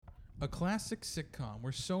a classic sitcom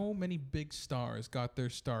where so many big stars got their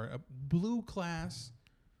start. A Blue Class?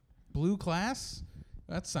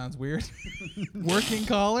 That sounds weird. Working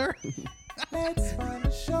Collar? Let's find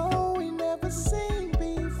a show we never seen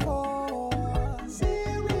before.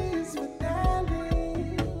 Series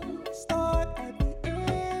finale. Start at the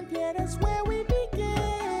end, yeah, that's where we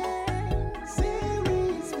begin.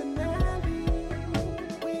 Series finale.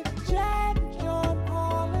 With Jack, John,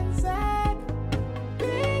 Paul, and Zach.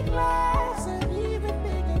 Big laughs and even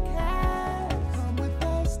bigger cast. Come with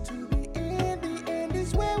us to the end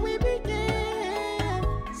is where we begin.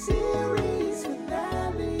 Series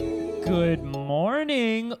finale. Good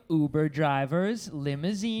morning, Uber drivers,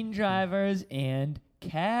 limousine drivers, and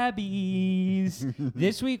cabbies.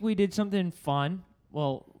 This week we did something fun.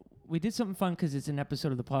 Well, we did something fun because it's an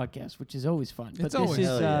episode of the podcast, which is always fun. It's always this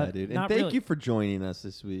is, Hell yeah, dude. And not thank really. you for joining us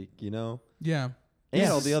this week, you know? Yeah. And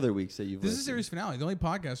Yes. all the other weeks that you've This is a listened. series finale. The only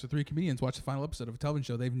podcast where three comedians watch the final episode of a television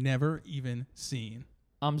show they've never even seen.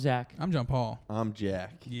 I'm Zach. I'm John Paul. I'm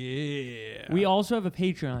Jack. Yeah. We also have a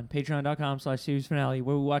Patreon, patreon.com/series finale,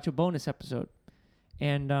 where we watch a bonus episode.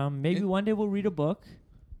 And maybe one day we'll read a book.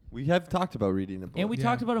 We have talked about reading a book. And we Yeah.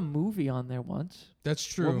 talked about a movie on there once. That's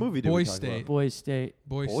true. What movie did we Boy talk State. about? Boys State.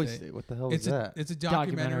 Boy Boy State. State. What the hell It's is a that? it's a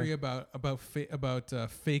documentary about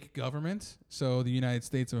fake government. So the United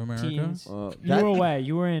States of America. Teens. Uh, You were away.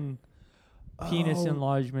 You were in penis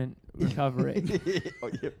enlargement recovery.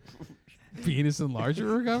 Oh, yeah. Penis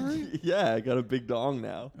enlarger recovery. Yeah, I got a big dong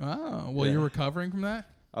now. Oh, well, Yeah. you're recovering from that.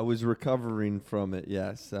 I was recovering from it,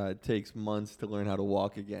 yes. It takes months to learn how to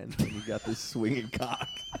walk again when you got this swinging cock.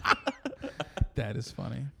 That is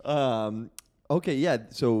funny. Okay, yeah.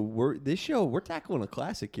 So we're tackling a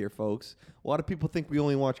classic here, folks. A lot of people think we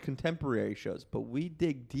only watch contemporary shows, but we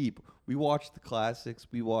dig deep. We watch the classics.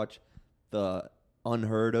 We watch the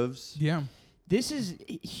unheard ofs. Yeah. This is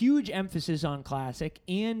huge emphasis on classic,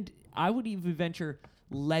 and I would even venture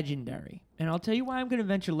legendary. And I'll tell you why I'm going to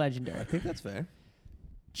venture I legendary. think that's fair.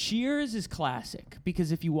 Cheers is classic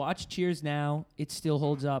because if you watch Cheers now, it still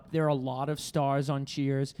holds up. There are a lot of stars on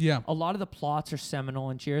Cheers. Yeah. A lot of the plots are seminal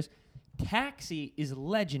in Cheers. Taxi is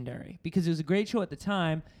legendary because it was a great show at the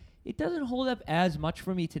time. It doesn't hold up as much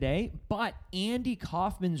for me today, but Andy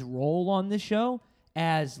Kaufman's role on the show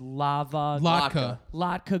as Latka.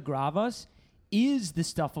 Latka Gravas is the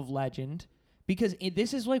stuff of legend because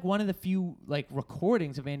this is like one of the few like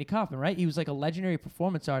recordings of Andy Kaufman, right? He was like a legendary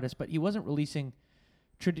performance artist, but he wasn't releasing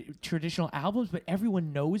traditional albums, but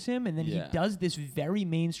everyone knows him, and then Yeah. he does this very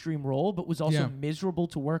mainstream role, but was also Yeah. miserable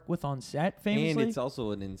to work with on set, famously. And it's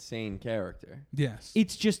also an insane character. Yes.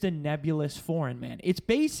 It's just a nebulous foreign man. It's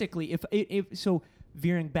basically, if so,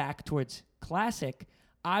 veering back towards classic,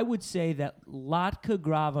 I would say that Latka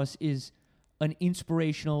Gravas is an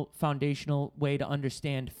inspirational, foundational way to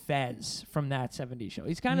understand Fez from that 70s show.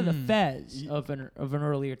 He's kind of the Fez of an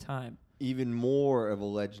earlier time. Even more of a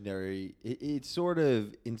legendary, it sort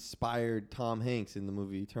of inspired Tom Hanks in the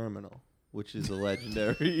movie Terminal, which is a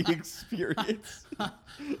legendary experience.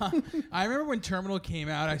 I remember when Terminal came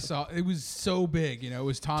out. I saw it was so big. You know, it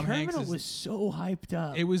was Tom Hanks. Terminal was so hyped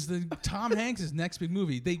up. It was the Tom Hanks' next big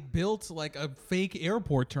movie. They built like a fake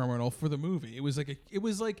airport terminal for the movie. It was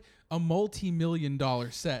like a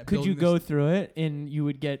multi-million-dollar set. Could you building go this- through it and you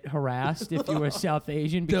would get harassed if you were South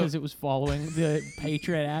Asian because it was following the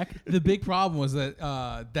Patriot Act? The big problem was that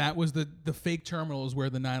that was the fake terminal is where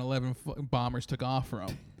the 9/11 bombers took off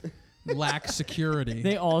from. Lack security.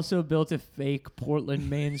 They also built a fake Portland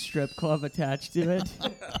Main strip club attached to it.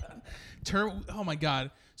 Oh my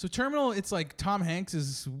God. So Terminal, it's like Tom Hanks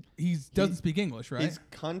doesn't speak English, right? His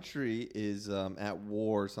country is at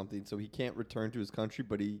war or something, so he can't return to his country,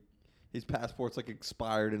 but his passport's like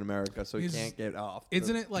expired in America, so he can't get off.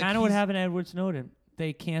 Isn't it like Kind of what happened to Edward Snowden.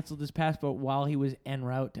 They canceled his passport while he was en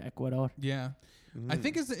route to Ecuador. Yeah. I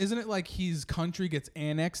think isn't it like his country gets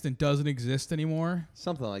annexed and doesn't exist anymore?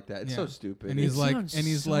 Something like that. It's Yeah. so stupid. And he's like, sounds so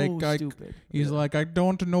stupid. I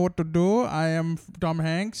don't know what to do. I am Tom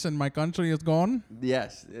Hanks, and my country is gone.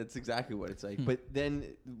 Yes, it's exactly what it's like. But then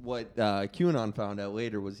what QAnon found out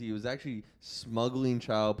later was he was actually smuggling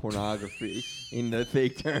child pornography in the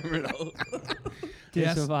fake terminal.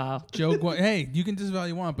 Yes. Disavow. Hey, you can disavow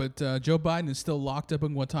you want, but Joe Biden is still locked up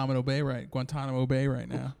in Guantanamo Bay right now. Guantanamo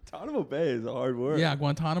Bay is a hard word. Yeah,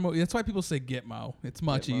 Guantanamo. That's why people say Gitmo. It's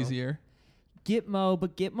much Gitmo. easier. Gitmo,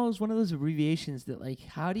 but Gitmo is one of those abbreviations that, like,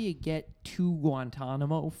 how do you get to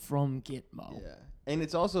Guantanamo from Gitmo? Yeah. And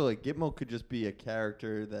it's also like Gitmo could just be a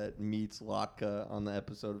character that meets Latka on the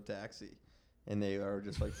episode of Taxi. And they are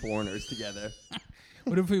just like foreigners together.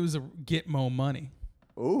 What if it was a Gitmo money?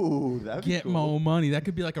 Ooh, that'd be Get cool. more money. That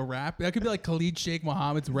could be like a rap. That could be like Khalid Sheikh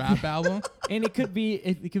Mohammed's rap album. And it could be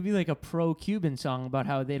like a pro-Cuban song about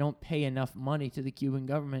how they don't pay enough money to the Cuban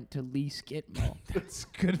government to lease Gitmo. That's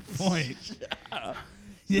a good point.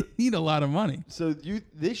 You need a lot of money. So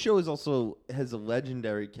this show has a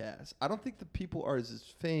legendary cast. I don't think the people are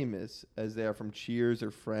as famous as they are from Cheers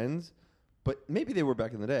or Friends, but maybe they were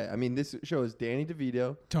back in the day. I mean, this show is Danny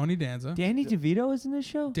DeVito. Tony Danza. Danny DeVito is in this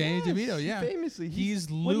show? Danny Yes, DeVito, yeah. Famously, He's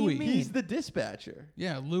What do you Louis. mean? he's the dispatcher.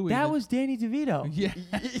 Yeah, Louis. That was Danny DeVito. Yeah.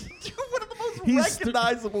 One of the most He's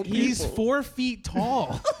recognizable people. He's 4 feet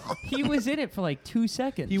tall. He was in it for like 2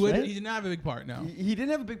 seconds. He right? did not have a big part, no. He didn't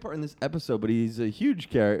have a big part in this episode, but he's a huge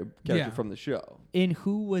character Yeah. from the show. In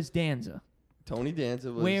who was Danza? Tony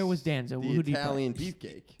Danza was. Where was Danza? The Who did he play? Italian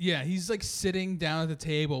beefcake. Yeah, he's like sitting down at the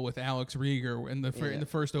table with Alex Rieger in the in the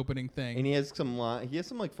first opening thing. And he has some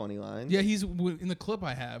like funny lines. Yeah, he's in the clip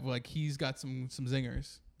I have. Like he's got some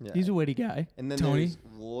zingers. Yeah. He's a witty guy. And then Tony. there's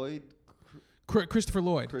Lloyd, Christopher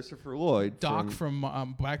Lloyd, Christopher Lloyd, Doc from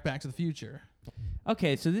Back to the Future.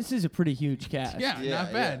 Okay, so this is a pretty huge cast. Yeah, Yeah,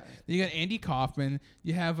 not bad. You got Andy Kaufman.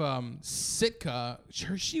 You have Sitka.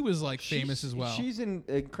 She was like famous as well. She's in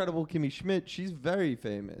Incredible Kimmy Schmidt. She's very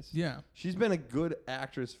famous. Yeah, She's been a good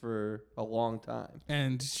actress for a long time.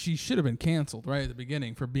 and she should have been canceled right at the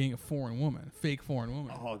beginning for being a foreign woman, fake foreign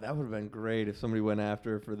woman. Oh, that would have been great if somebody went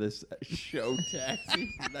after her for this show Taxi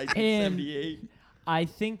 1978. I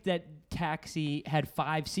think that Taxi had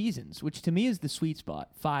 5 seasons, which to me is the sweet spot.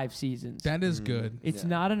 5 seasons. That is good. It's Yeah.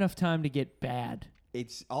 not enough time to get bad.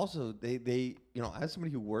 It's also they as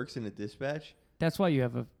somebody who works in a dispatch. That's why you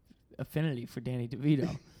have a affinity for Danny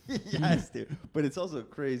DeVito. Yes, dude. But it's also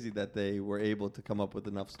crazy that they were able to come up with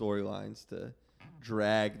enough storylines to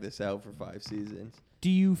drag this out for 5 seasons. Do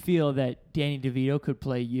you feel that Danny DeVito could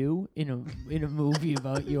play you in a movie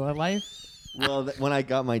about your life? Well, when I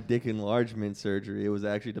got my dick enlargement surgery, it was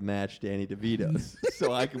actually to match Danny DeVito's,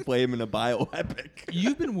 so I could play him in a bioepic.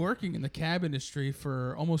 You've been working in the cab industry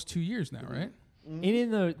for almost 2 years now, right? And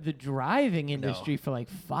in the driving industry for like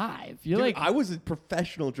 5. You're Dude, like I was a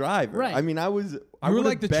professional driver. Right. I mean, I You were would've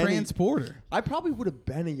like the been transporter. I probably would have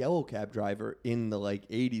been a yellow cab driver in the like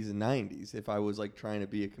 80s and 90s if I was like trying to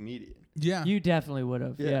be a comedian. Yeah. you definitely would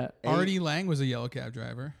have. Yeah. And, Artie Lang was a yellow cab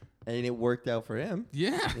driver. and it worked out for him.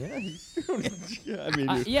 Yeah. Yeah, yeah. I mean,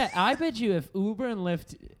 I bet you if Uber and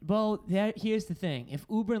Lyft, here's the thing. If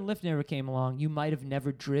Uber and Lyft never came along, you might have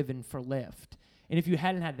never driven for Lyft. And if you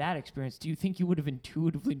hadn't had that experience, do you think you would have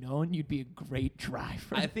intuitively known you'd be a great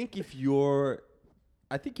driver? I think you're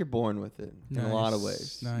born with it in a lot of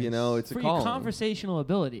ways. Nice. You know, it's For a your calling. conversational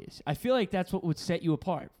abilities. I feel like that's what would set you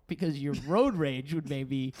apart because your road rage would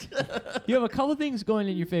maybe... You have a couple things going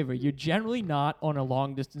in your favor. You're generally not on a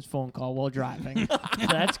long-distance phone call while driving. So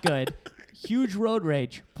that's good. Huge road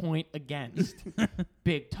rage, point against.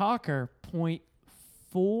 Big talker,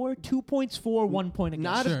 0.4, 2 points for, 1 point against.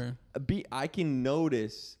 Not Sure. I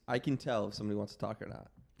can tell if somebody wants to talk or not.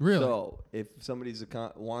 Really? So if somebody's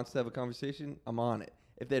wants to have a conversation, I'm on it.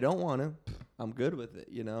 If they don't want to, I'm good with it.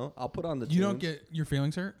 You know, I'll put on the. You don't tunes. get your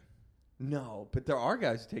feelings hurt? No, but there are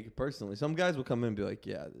guys who take it personally. Some guys will come in and be like,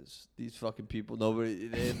 "Yeah, these fucking people. Nobody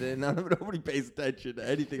pays attention to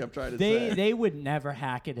anything I'm trying to say." They would never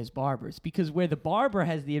hack it as barbers because where the barber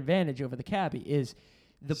has the advantage over the cabbie is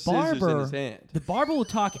the Scissors in barber. his hand. The barber will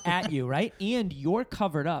talk at you, right? And you're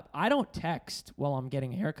covered up. I don't text while I'm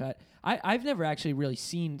getting a haircut. I've never actually really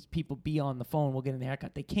seen people be on the phone while getting a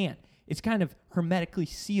haircut. They can't. It's kind of hermetically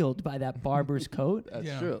sealed by that barber's coat. That's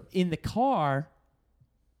Yeah. true. In the car,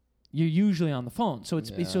 you're usually on the phone. So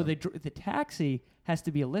Yeah. the taxi has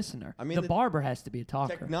to be a listener. I mean, the barber has to be a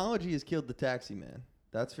talker. Technology has killed the taxi man.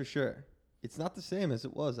 That's for sure. It's not the same as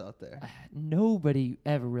it was out there. Nobody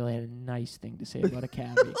ever really had a nice thing to say about a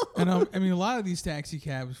cabbie. And I mean, a lot of these taxi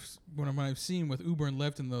cabs, when I've seen with Uber and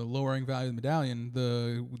Lyft and the lowering value of the medallion,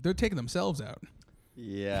 they're taking themselves out.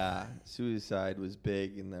 Yeah, suicide was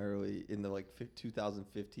big in the like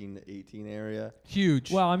 2015 to 18 area.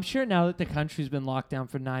 Huge. Well, I'm sure now that the country's been locked down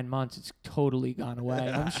for 9 months, it's totally gone away.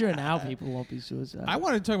 I'm sure now people won't be suicidal. I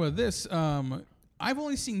wanted to talk about this. I've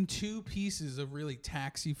only seen 2 pieces of really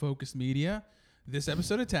taxi-focused media. This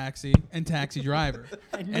episode of Taxi and Taxi Driver.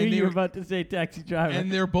 I knew and you were about to say Taxi Driver.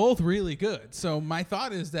 And they're both really good. So my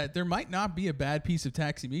thought is that there might not be a bad piece of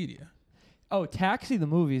taxi media. Oh, Taxi the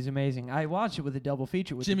movie is amazing. I watched it with a double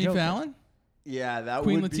feature with Jimmy the Joker. Fallon? Yeah, that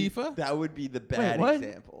Queen would Latifah? That would be the bad what?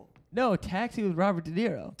 example. No, Taxi with Robert De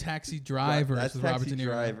Niro. Taxi Driver That's with Robert Taxi De Niro.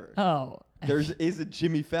 Driver. Oh. There is a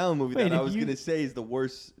Jimmy Fallon movie Wait, that I if was you- going to say is the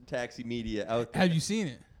worst taxi media out there. Have you seen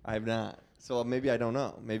it? I have not. So maybe I don't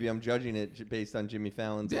know. Maybe I'm judging it based on Jimmy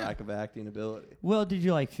Fallon's lack of acting ability. Well, did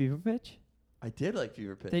you like Fever Pitch? I did like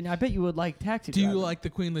Fever Pitch. Then I bet you would like Taxi Do Driver. you like the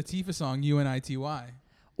Queen Latifah song "UNITY"?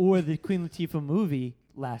 Or the Queen Latifah movie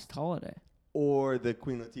Last Holiday? Or the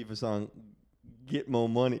Queen Latifah song "Get More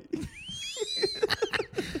Money."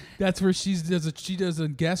 That's where she does a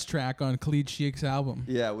guest track on Khalid Sheikh's album.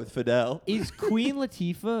 Yeah, with Fidel. Is Queen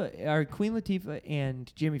Latifah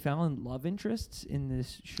and Jimmy Fallon love interests in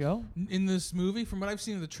this show? In this movie, from what I've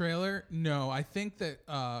seen in the trailer, no. I think that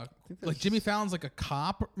like Jimmy Fallon's like a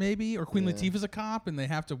cop, maybe, or Queen Latifah's a cop, and they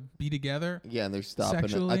have to be together. Yeah, and they're stopping.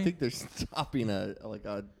 Sexually? I think they're stopping a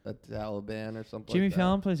Taliban or something. Jimmy like that.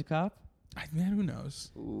 Fallon plays a cop, Man, who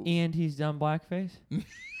knows? Ooh. and he's done blackface,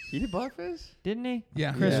 He did blackface? didn't he?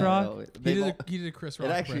 Yeah. Chris Yeah, Rock? no, He did a Chris Rock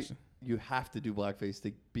It actually, impression. you have to do blackface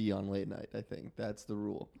to be on late night. I think that's the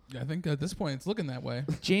rule. I think at this point it's looking that way.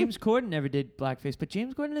 James Corden never did blackface, but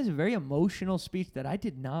James Corden has a very emotional speech that I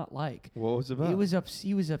did not like. What was it about?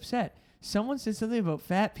 He was upset. Someone said something about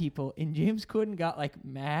fat people, and James Corden got like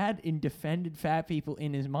mad and defended fat people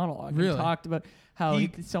in his monologue. Really? And talked about how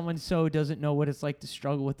someone so doesn't know what it's like to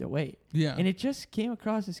struggle with their weight. Yeah. And it just came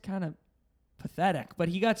across as kind of pathetic, but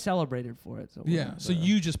he got celebrated for it. So Yeah. So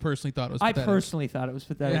you just personally thought it was I pathetic. personally thought it was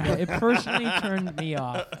pathetic. Yeah. It personally turned me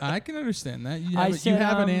off. I can understand that. You I have, you said,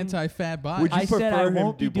 have an um, anti-fat body. Would you I said I prefer him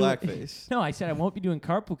won't do be doing blackface? No, I said I won't be doing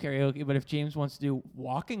carpool karaoke, but if James wants to do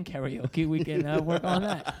walking karaoke, we can work on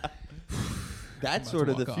that. That's I'm sort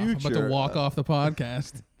about of to the walk off. I'm future. about to walk off the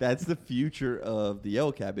podcast. That's the future of the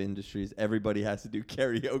yellow cab industry. Is everybody has to do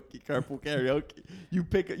karaoke, carpool karaoke. You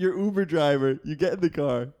pick your Uber driver, you get in the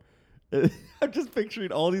car. I'm just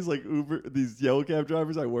picturing all these like these yellow cab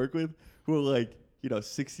drivers I work with who are like,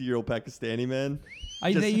 60-year-old Pakistani men.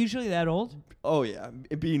 Are they usually that old? Oh yeah,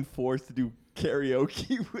 being forced to do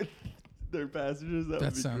karaoke with their passengers. That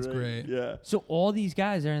would be sounds great. Yeah. So all these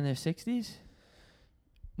guys are in their 60s?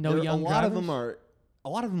 No young a lot of drivers? a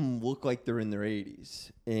lot of them look like they're in their 80s,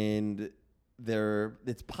 and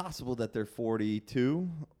it's possible that they're 42.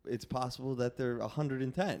 It's possible that they're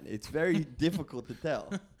 110. It's very difficult to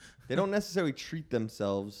tell. They don't necessarily treat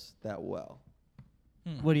themselves that well.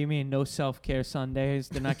 What do you mean, no self-care Sundays?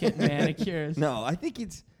 They're not getting manicures? No, I think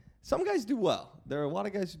some guys do well. There are a lot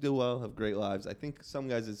of guys who do well, have great lives. I think some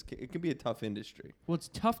guys, it can be a tough industry. Well, it's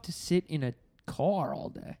tough to sit in a car all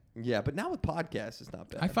day. Yeah, but now with podcasts, it's not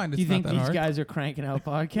bad. I find Do it's you not think that these hard. guys are cranking out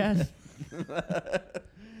podcasts?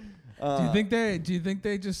 Do you think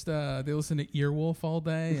they just they listen to Earwolf all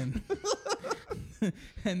day and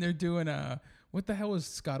and they're doing what the hell was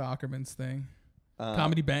Scott Aukerman's thing?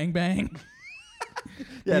 Comedy Bang Bang.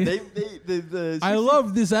 Yeah, the I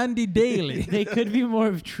love this Andy Daly. They could be more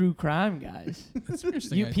of true crime guys. That's an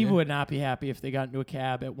interesting. idea. People would not be happy if they got into a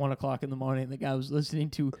cab at 1 o'clock in the morning and the guy was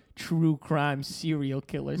listening to true crime serial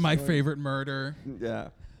killers. My favorite murder. Yeah.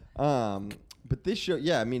 But this show,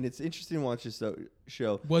 yeah, I mean, it's interesting to watch this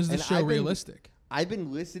show. Was the And show realistic? I've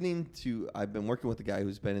been working with a guy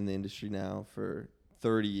who's been in the industry now for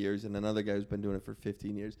 30 years and another guy who's been doing it for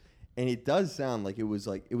 15 years. And it does sound like it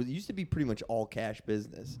used to be pretty much all cash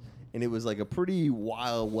business. And it was like a pretty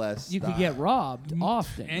Wild West You could style. get robbed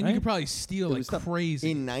often, And right? you could probably steal It like was tough.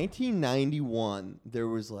 crazy. In 1991, there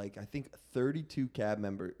was like, I think 32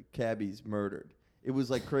 cabbies murdered. It was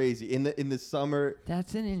like crazy. In the summer.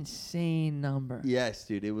 That's an insane number. Yes,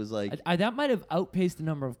 dude. It was like. That might have outpaced the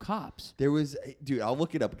number of cops. There was, dude, I'll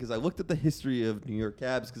look it up because I looked at the history of New York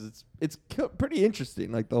cabs because it's pretty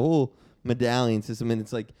interesting, like the whole medallion system, and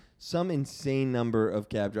it's like some insane number of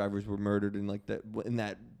cab drivers were murdered in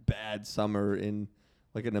that bad summer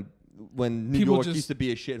when New People York just- used to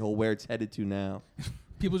be a shithole where it's headed to now.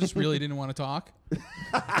 People just really didn't want to talk.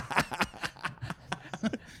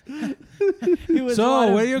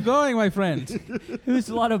 So, where are you going, my friend? There was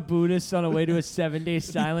a lot of Buddhists on a way to a 7-day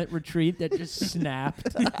silent retreat that just snapped.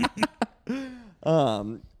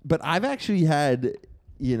 But I've actually had,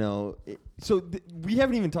 we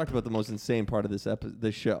haven't even talked about the most insane part of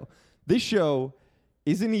this show. This show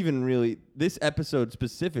isn't even really, this episode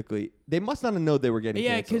specifically, they must not have known they were getting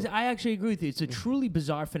Yeah, canceled. because I actually agree with you. It's a truly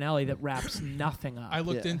bizarre finale that wraps nothing up. I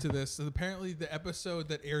looked Yeah. into this. And apparently, the episode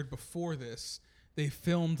that aired before this, they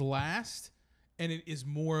filmed last, and it is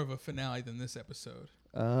more of a finale than this episode.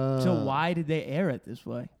 So why did they air it this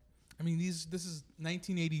way? I mean, this is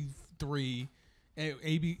 1983.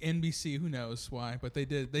 NBC, who knows why, but they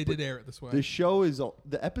did air it this way.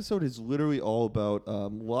 The episode is literally all about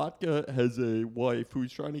Latka has a wife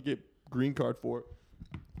who's trying to get green card for,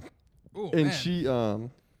 Ooh, and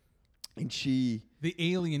man. she The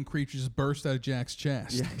alien creatures burst out of Jack's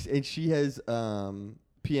chest. and she has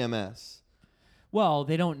PMS. Well,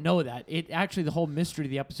 they don't know that. It actually, the whole mystery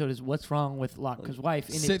of the episode is what's wrong with Latka's wife,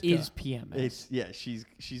 and it Sitka. is PMS.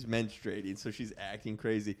 She's menstruating, so she's acting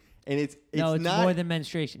crazy, and it's no, it's not more than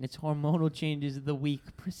menstruation. It's hormonal changes the week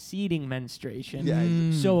preceding menstruation.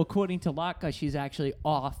 Yeah. So according to Latka, she's actually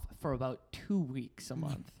off for about 2 weeks a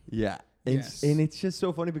month. Yeah. Yes. And it's just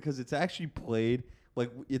so funny because it's actually played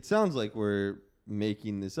like it sounds like we're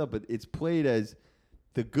making this up, but it's played as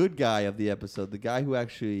the good guy of the episode, the guy who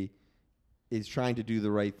actually is trying to do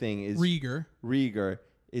the right thing is Rieger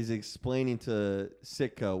is explaining to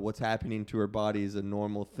Sitka what's happening to her body is a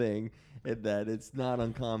normal thing and that it's not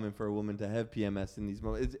uncommon for a woman to have PMS in these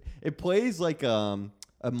moments. It plays like the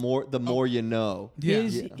more you know. Yeah.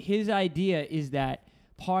 His idea is that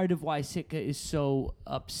part of why Sitka is so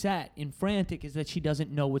upset and frantic is that she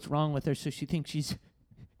doesn't know what's wrong with her, so she thinks she's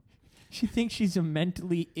a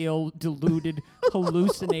mentally ill, deluded,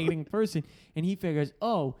 hallucinating person. And he figures,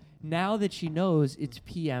 oh, now that she knows it's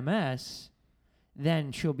PMS,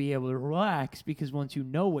 then she'll be able to relax because once you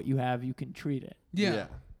know what you have, you can treat it. Yeah.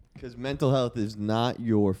 Because mental health is not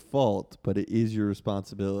your fault, but it is your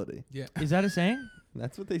responsibility. Yeah. Is that a saying?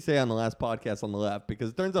 That's what they say on the last podcast on the left,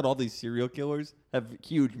 because it turns out all these serial killers have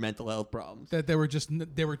huge mental health problems. That they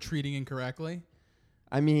were treating incorrectly.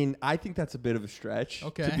 I mean, I think that's a bit of a stretch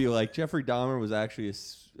Okay. to be like Jeffrey Dahmer was actually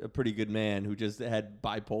a pretty good man who just had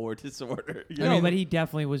bipolar disorder. You No, know? but he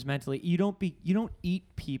definitely was mentally. You don't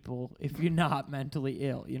eat people if you're not mentally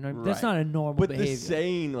ill. You know, that's Right. not a normal But behavior. the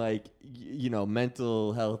saying like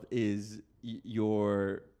mental health is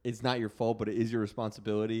it's not your fault, but it is your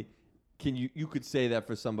responsibility. You could say that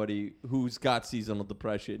for somebody who's got seasonal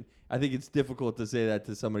depression. I think it's difficult to say that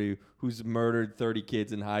to somebody who's murdered 30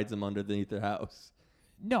 kids and hides them underneath their house.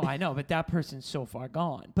 No, I know, but that person's so far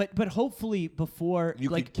gone. But hopefully before You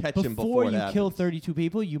like could catch him before before it you kill happens. 32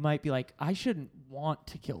 people, you might be like, I shouldn't want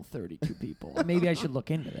to kill 32 people. Maybe I should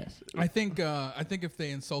look into this. I think if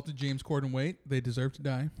they insulted James Corden Waite, they deserve to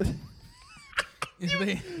die.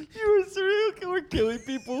 You're a serial killer killing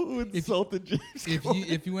people who insulted James Corden.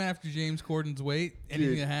 If you went after James Corden's weight,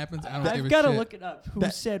 anything that happens, I don't give I've a got to shit. look it up. Who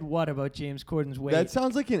said what about James Corden's weight? That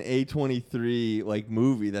sounds like an A23 like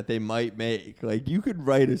movie that they might make. Like you could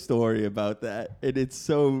write a story about that, and it's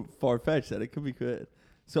so far fetched that it could be good.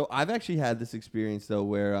 So I've actually had this experience though,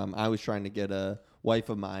 where I was trying to get a wife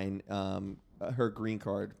of mine her green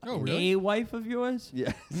card. Oh, really? A wife of yours?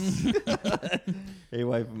 Yes. A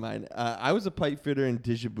wife of mine. I was a pipe fitter in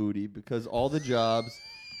Djibouti because all the jobs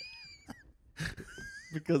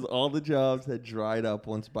had dried up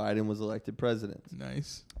once Biden was elected president.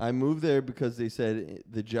 Nice. I moved there because they said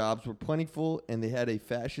the jobs were plentiful and they had a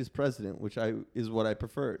fascist president, which is what I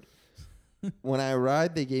preferred. When I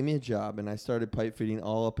arrived, they gave me a job and I started pipe fitting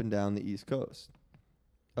all up and down the east coast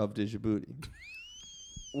of Djibouti.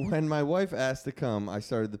 When my wife asked to come, I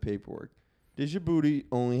started the paperwork. Djibouti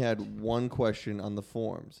only had one question on the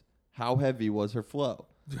forms. How heavy was her flow?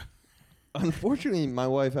 Unfortunately, my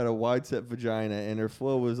wife had a wide-set vagina, and her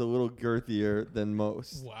flow was a little girthier than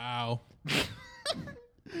most. Wow.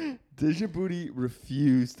 Djibouti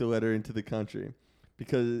refused to let her into the country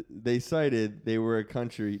because they cited they were a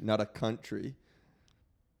country, not a country.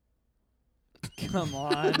 Come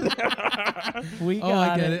on. We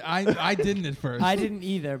got I get it. I didn't at first. I didn't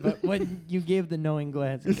either, but when you gave the knowing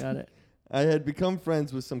glance, I got it. I had become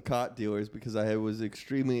friends with some cot dealers because I was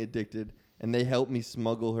extremely addicted, and they helped me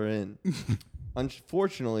smuggle her in.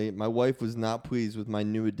 Unfortunately, my wife was not pleased with my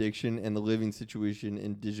new addiction and the living situation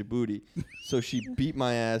in Djibouti, so she beat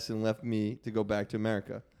my ass and left me to go back to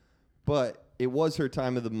America. But it was her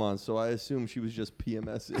time of the month, so I assume she was just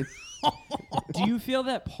PMSing. Do you feel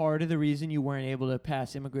that part of the reason you weren't able to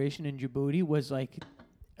pass immigration in Djibouti was like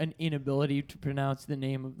an inability to pronounce the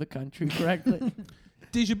name of the country correctly?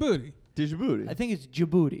 Djibouti. Djibouti. I think it's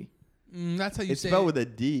Djibouti. That's how you It's say spelled it. with a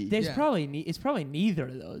D. There's Yeah. it's probably neither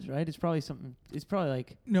of those, right? It's probably something. It's probably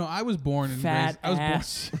like No, I was born and fat raised. I was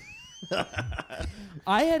ass.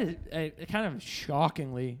 I had a kind of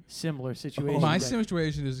shockingly similar situation. My that-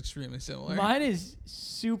 situation is extremely similar. Mine is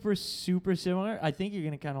super, super similar. I think you're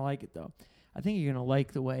gonna kind of like it though. I think you're gonna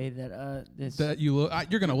like the way that this. That you look.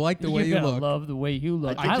 You're gonna like the way you You're gonna look. love the way you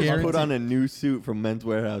look. I just guarantee- put on a new suit from Men's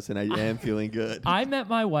Warehouse, and I am feeling good. I met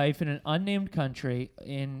my wife in an unnamed country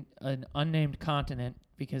in an unnamed continent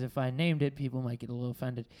because if I named it, people might get a little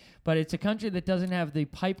offended. But it's a country that doesn't have the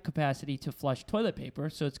pipe capacity to flush toilet paper,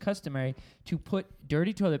 so it's customary to put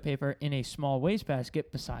dirty toilet paper in a small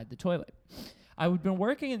wastebasket beside the toilet. I had been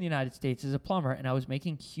working in the United States as a plumber, and I was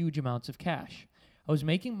making huge amounts of cash. I was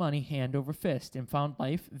making money hand over fist and found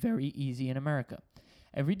life very easy in America.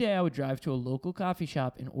 Every day I would drive to a local coffee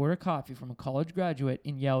shop and order coffee from a college graduate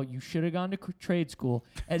and yell, "You should have gone to trade school,"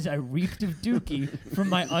 as I reeked of dookie from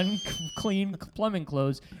my unclean plumbing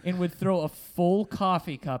clothes and would throw a full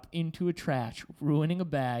coffee cup into a trash, ruining a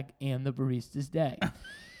bag and the barista's day.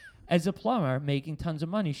 As a plumber, making tons of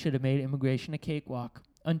money should have made immigration a cakewalk,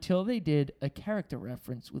 until they did a character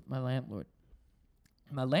reference with my landlord.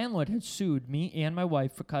 My landlord had sued me and my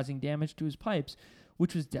wife for causing damage to his pipes,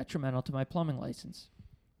 which was detrimental to my plumbing license.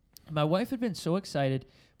 My wife had been so excited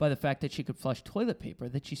by the fact that she could flush toilet paper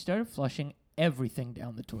that she started flushing everything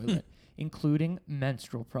down the toilet, including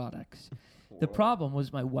menstrual products. The problem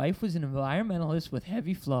was my wife was an environmentalist with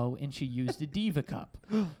heavy flow, and she used a Diva cup.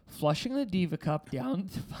 Flushing the Diva cup down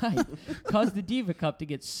the pipe caused the Diva cup to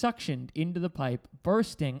get suctioned into the pipe,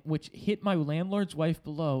 bursting, which hit my landlord's wife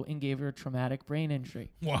below and gave her a traumatic brain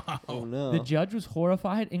injury. Wow. Oh, no. The judge was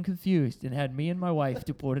horrified and confused and had me and my wife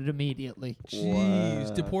deported immediately. Jeez.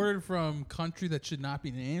 Wow. Deported from country that should not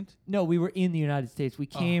be named? No, we were in the United States. We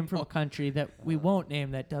came from a country that we won't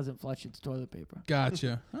name that doesn't flush its toilet paper.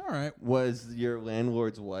 Gotcha. All right. Was your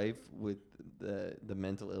landlord's wife with the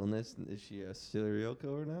mental illness? Is she a serial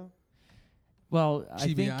killer now? Well, I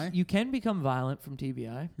TBI? think you can become violent from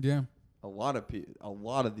TBI. Yeah. A lot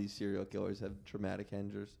of these serial killers have traumatic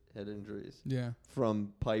head injuries Yeah.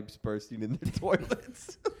 from pipes bursting in their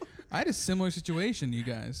toilets. I had a similar situation, you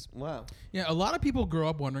guys. Wow. Yeah, a lot of people grow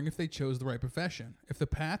up wondering if they chose the right profession, if the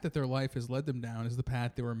path that their life has led them down is the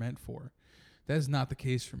path they were meant for. That is not the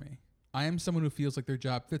case for me. I am someone who feels like their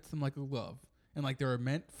job fits them like a glove and like they are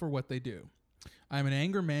meant for what they do. I am an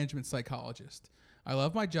anger management psychologist. I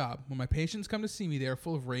love my job. When my patients come to see me, they are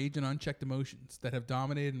full of rage and unchecked emotions that have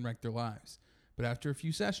dominated and wrecked their lives. But after a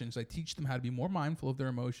few sessions, I teach them how to be more mindful of their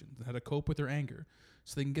emotions and how to cope with their anger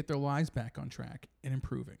so they can get their lives back on track and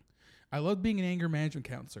improving. I loved being an anger management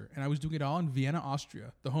counselor, and I was doing it all in Vienna,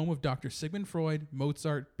 Austria, the home of Dr. Sigmund Freud,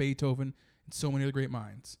 Mozart, Beethoven, and so many other great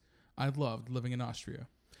minds. I loved living in Austria.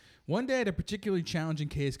 One day, I had a particularly challenging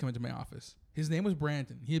case come into my office. His name was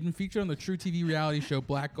Brandon. He had been featured on the True TV reality show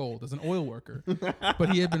Black Gold as an oil worker, but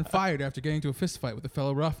he had been fired after getting into a fistfight with a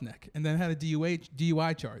fellow roughneck and then had a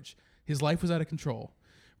DUI charge. His life was out of control.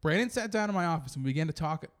 Brandon sat down in my office and we began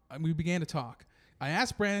to talk. I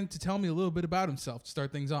asked Brandon to tell me a little bit about himself to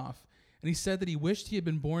start things off, and he said that he wished he had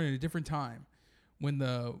been born at a different time, when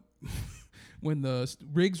the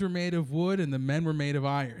rigs were made of wood and the men were made of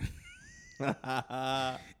iron.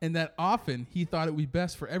 And that often he thought it would be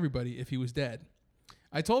best for everybody if he was dead.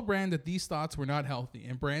 I told Brandon that these thoughts were not healthy,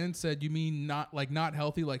 and Brandon said, "You mean not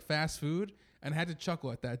healthy like fast food?" And I had to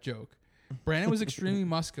chuckle at that joke. Brandon was extremely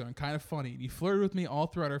muscular and kind of funny, and he flirted with me all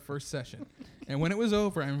throughout our first session. And when it was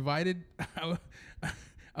over, I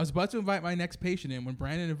was about to invite my next patient in when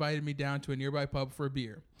Brandon invited me down to a nearby pub for a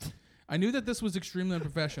beer. I knew that this was extremely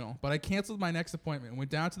unprofessional, but I canceled my next appointment and went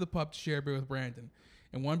down to the pub to share a beer with Brandon.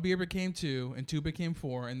 And one beer became two, and two became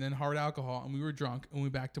four, and then hard alcohol, and we were drunk, and we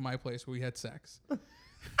went back to my place where we had sex.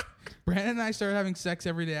 Brandon and I started having sex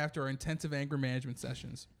every day after our intensive anger management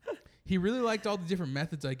sessions. He really liked all the different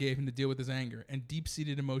methods I gave him to deal with his anger and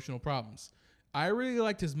deep-seated emotional problems. I really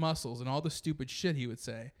liked his muscles and all the stupid shit he would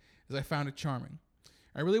say, as I found it charming.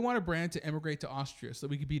 I really wanted Brandon to emigrate to Austria so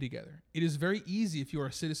that we could be together. It is very easy if you are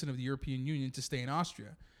a citizen of the European Union to stay in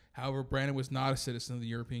Austria. However, Brandon was not a citizen of the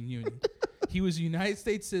European Union. He was a United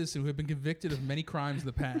States citizen who had been convicted of many crimes in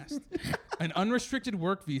the past. An unrestricted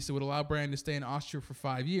work visa would allow Brandon to stay in Austria for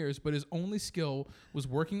 5 years, but his only skill was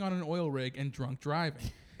working on an oil rig and drunk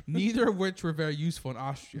driving, neither of which were very useful in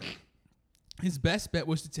Austria. His best bet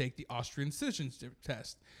was to take the Austrian citizenship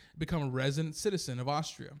test, become a resident citizen of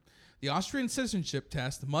Austria. The Austrian citizenship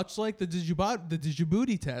test, much like the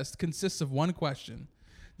Djibouti test, consists of one question.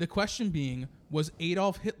 The question being, was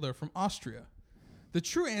Adolf Hitler from Austria? The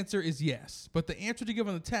true answer is yes, but the answer to give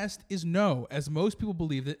on the test is no, as most people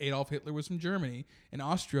believe that Adolf Hitler was from Germany, and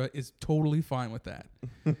Austria is totally fine with that.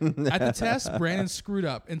 At the test, Brandon screwed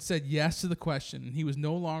up and said yes to the question, and he was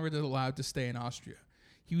no longer allowed to stay in Austria.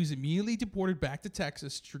 He was immediately deported back to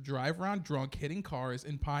Texas to drive around drunk, hitting cars,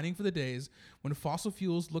 and pining for the days when fossil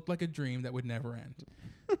fuels looked like a dream that would never end.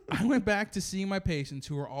 I went back to seeing my patients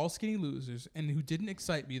who were all skinny losers and who didn't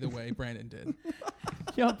excite me the way Brandon did.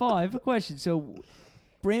 Yo, Paul, I have a question. So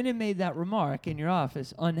Brandon made that remark in your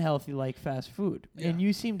office, unhealthy like fast food. Yeah. And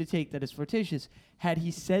you seem to take that as flirtatious. Had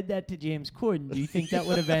he said that to James Corden, do you think that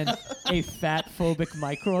would have been a fat-phobic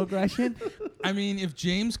microaggression? I mean, if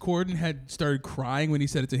James Corden had started crying when he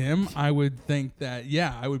said it to him, I would think that,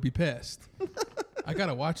 yeah, I would be pissed. I got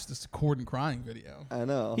to watch this Corden crying video. I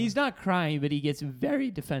know. He's not crying, but he gets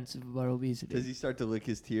very defensive about obesity. Does he start to lick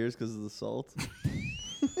his tears because of the salt?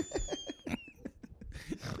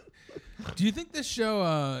 Do you think this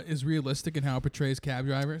show is realistic in how it portrays cab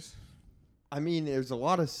drivers? I mean, there's a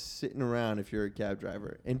lot of sitting around if you're a cab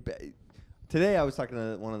driver. And today I was talking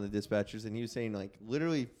to one of the dispatchers, and he was saying, like,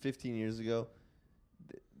 literally 15 years ago,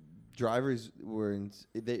 drivers were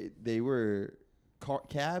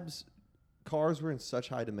cars were in such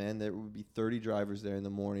high demand that there would be 30 drivers there in the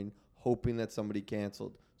morning hoping that somebody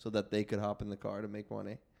canceled so that they could hop in the car to make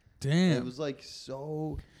money. Damn. It was like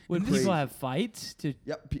so. Would crazy. people have fights to?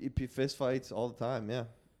 Yep, fist fights all the time. Yeah,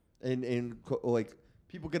 and like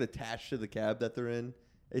people get attached to the cab that they're in.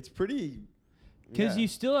 It's pretty. Because you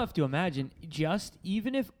still have to imagine, just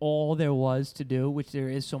even if all there was to do, which there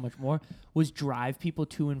is so much more, was drive people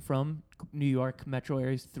to and from New York metro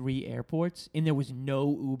area's 3 airports, and there was no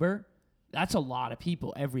Uber, that's a lot of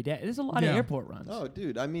people every day. There's a lot of airport runs. Oh,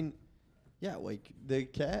 dude. I mean, yeah, like the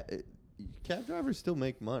cab drivers still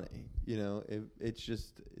make money. You know, it's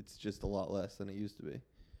just a lot less than it used to be.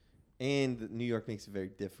 And New York makes it very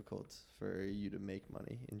difficult for you to make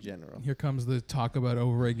money in general. Here comes the talk about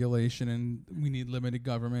overregulation and we need limited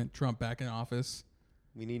government. Trump back in office.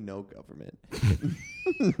 We need no government.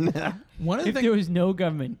 If there was no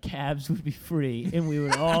government, cabs would be free and we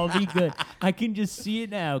would all be good. I can just see it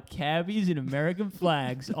now. Cabbies and American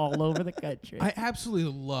flags all over the country. I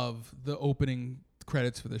absolutely love the opening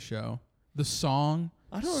credits for the show. The song,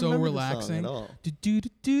 I don't so remember relaxing. the song at all.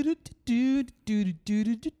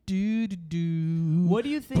 What do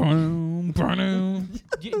you think?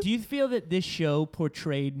 Do Do you feel that this show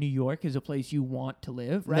portrayed New York as a place you want to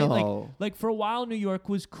live? Right? No. Like for a while, New York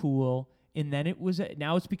was cool, and then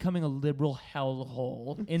now it's becoming a liberal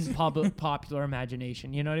hellhole in popular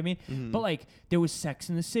imagination. You know what I mean? Mm-hmm. But like there was Sex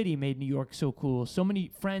in the City made New York so cool. So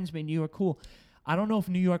many Friends made New York cool. I don't know if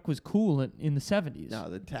New York was cool in the 70s. No,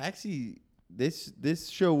 the Taxi. This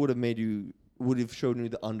show would have shown you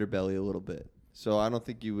the underbelly a little bit. So I don't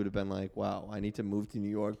think you would have been like, wow, I need to move to New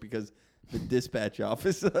York because the dispatch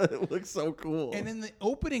office looks so cool. And in the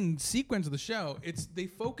opening sequence of the show, they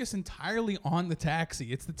focus entirely on the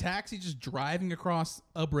taxi. It's the taxi just driving across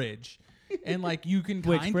a bridge. And like you can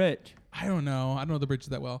Which bridge? I don't know the bridge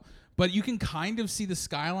that well. But you can kind of see the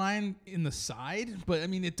skyline in the side, but I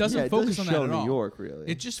mean it doesn't focus on that at all. New York, really.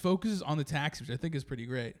 It just focuses on the taxi, which I think is pretty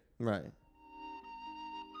great. Right.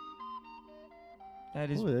 That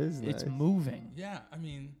is, it's nice. moving. Yeah, I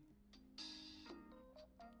mean,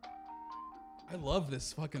 I love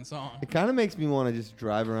this fucking song. It kind of makes me want to just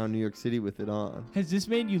drive around New York City with it on. Has this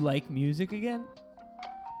made you like music again?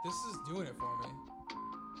 This is doing it for me.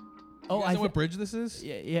 Oh, you guys know what bridge this is?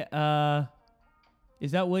 Yeah.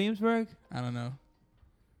 Is that Williamsburg? I don't know.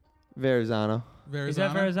 Verrazano. Is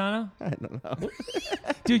that Verrazano? I don't know.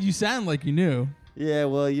 Dude, you sound like you knew. Yeah,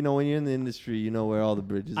 well, you know, when you're in the industry, you know where all the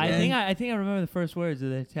bridges are. I think I remember the first words of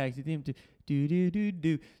the taxi theme.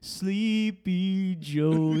 Do Sleepy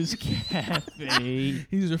Joe's Cafe.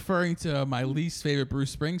 He's referring to my least favorite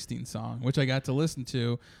Bruce Springsteen song, which I got to listen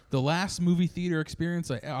to. The last movie theater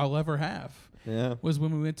experience I'll ever have. Yeah. Was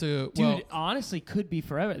when we went to... Dude, honestly, could be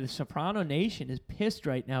forever. The Soprano Nation is pissed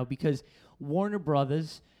right now because Warner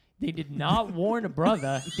Brothers... They did not warn a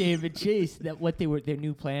brother, David Chase, that what their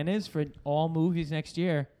new plan is for all movies next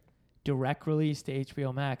year, direct release to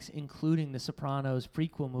HBO Max, including the Sopranos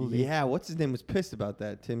prequel movie. Yeah, what's his name was pissed about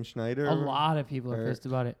that? Tim Schneider? A lot of people are pissed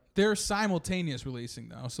about it. They're simultaneous releasing,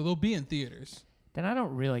 though, so they'll be in theaters. Then I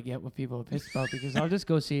don't really get what people are pissed about because I'll just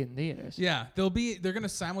go see it in theaters. Yeah, they're going to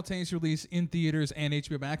simultaneously release in theaters and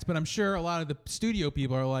HBO Max, but I'm sure a lot of the studio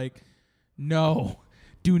people are like, no,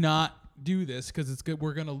 do not do this because it's good.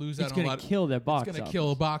 We're going to lose out on a lot. It's going to kill their box office. It's going to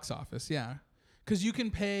kill a box office, yeah. Because you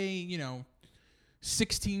can pay,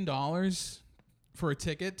 $16 for a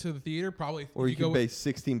ticket to the theater, probably. Or you can pay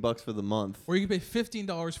 $16 for the month. Or you can pay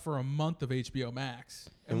 $15 for a month of HBO Max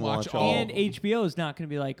and watch all. And HBO is not going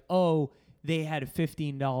to be like, oh, they had a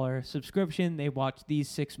 $15 subscription. They watched these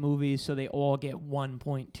 6 movies, so they all get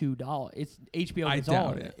 $1.2. It's HBO gets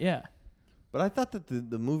all of it. Yeah. But I thought that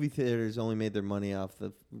the movie theaters only made their money off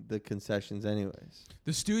the concessions anyways.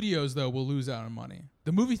 The studios, though, will lose out on money.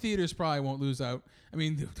 The movie theaters probably won't lose out. I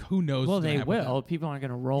mean, who knows? Well, they will. People aren't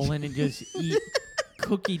going to roll in and just eat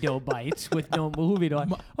cookie dough bites with no movie to watch.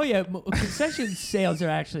 Oh, yeah. Concession sales are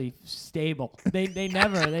actually stable. They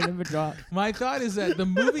never drop. My thought is that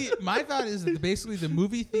basically the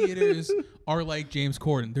movie theaters are like James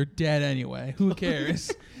Corden. They're dead anyway. Who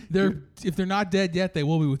cares? If they're not dead yet, they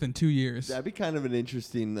will be within 2 years. That'd be kind of an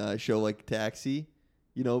interesting show like Taxi.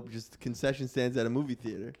 Just concession stands at a movie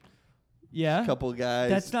theater. Yeah. Just a couple of guys.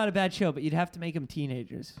 That's not a bad show, but you'd have to make them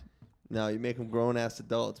teenagers. No, you make them grown-ass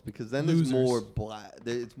adults because then Losers. there's more black.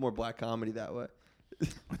 It's more black comedy that way.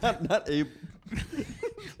 not able.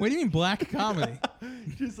 What do you mean black comedy?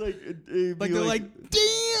 Just like Like they're like,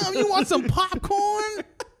 damn, you want some popcorn?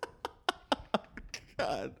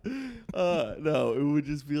 God. No, it would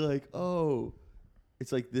just be like, oh,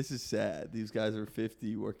 it's like, this is sad. These guys are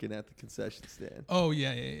 50 working at the concession stand. Oh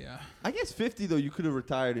yeah. I guess 50 though, you could have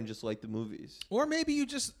retired and just liked the movies. Or maybe you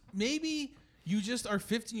just are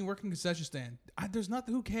 50 and you work in a concession stand. There's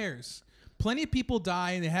nothing. Who cares? Plenty of people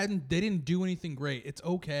die and they didn't do anything great. It's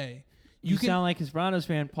okay. You sound like a Sopranos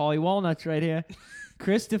fan, Paulie Walnuts right here.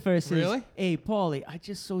 Christopher says, Really? Hey, Paulie, I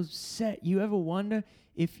just so set. You ever wonder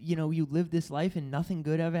if, you live this life and nothing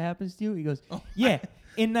good ever happens to you? He goes, yeah,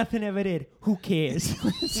 and nothing ever did. Who cares?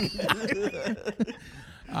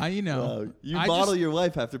 You model your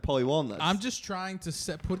life after Paulie Walnuts. I'm just trying to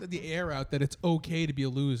put the air out that it's okay to be a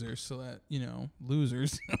loser so that,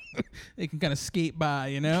 losers, they can kind of skate by,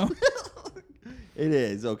 It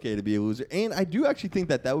is okay to be a loser. And I do actually think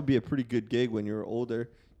that would be a pretty good gig when you're older.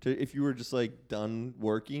 If you were just like done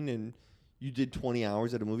working and you did 20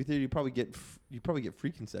 hours at a movie theater, you'd probably get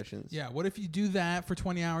free concessions. Yeah, what if you do that for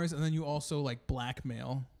 20 hours and then you also like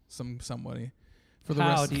blackmail somebody for the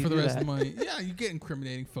rest of the money? Yeah, you get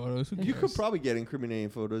incriminating photos. You could probably get incriminating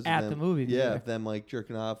photos at the movie theater. Yeah, of them like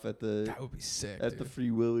jerking off at the that would be sick at the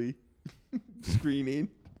Free Willy screening.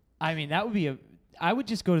 I mean, that would be I would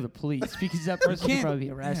just go to the police because that person would probably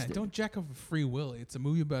be arrested. Yeah, don't jack off a Free Willy. It's a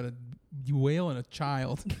movie about a whale and a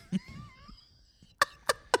child.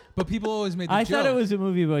 But people always made the joke. I thought it was a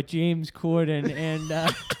movie about James Corden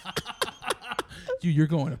and... You're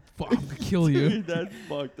going to fuck kill you. Dude, that's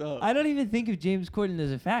fucked up. I don't even think of James Corden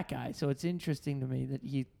as a fat guy, so it's interesting to me that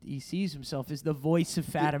he sees himself as the voice of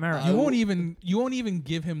fat America. You won't even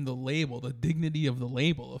give him the label, the dignity of the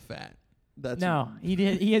label of fat.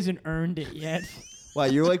 He hasn't earned it yet. Wow,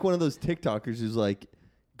 you're like one of those TikTokers who's like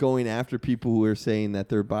going after people who are saying that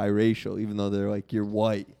they're biracial, even though they're like, you're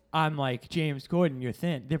white. I'm like, James Corden, you're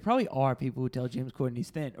thin. There probably are people who tell James Corden he's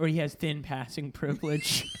thin, or he has thin passing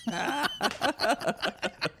privilege.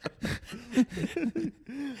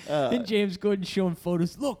 And James Corden showing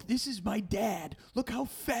photos. Look, this is my dad. Look how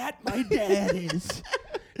fat my dad is.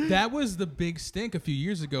 That was the big stink a few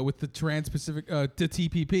years ago with the Trans-Pacific, to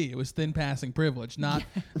TPP. It was thin passing privilege, not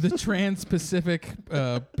the Trans-Pacific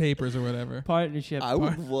papers or whatever. Partnership. I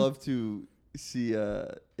would love to see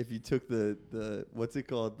if you took the what's it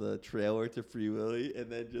called, the trailer to Free Willy,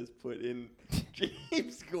 and then just put in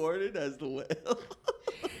James Corden as the whale.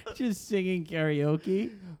 Just singing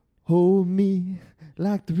karaoke. Hold me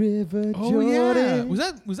like the river Jordan. Jordan.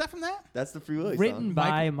 Was that from that? That's the Free Willy Written song.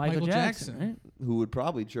 by Michael Jackson. Right? Who would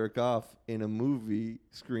probably jerk off in a movie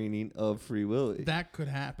screening of Free Willy. That could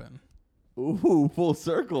happen. Ooh, full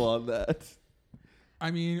circle on that.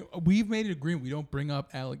 I mean, we've made an agreement. We don't bring up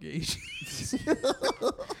allegations.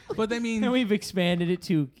 But I mean... And we've expanded it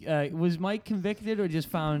to... was Mike convicted or just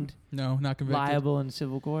found... No, not convicted. Liable in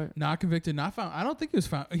civil court? Not convicted. Not found. I don't think he was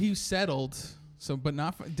found. He settled, but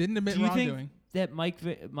didn't admit wrongdoing. Do you think that Mike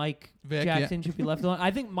Vick, Jackson should be left alone? I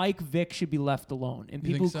think Mike Vick should be left alone. And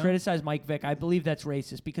people who criticize Mike Vick, I believe that's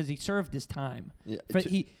racist because he served his time. Yeah,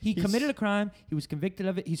 he committed a crime. He was convicted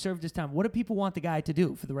of it. He served his time. What do people want the guy to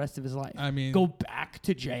do for the rest of his life? I mean, go back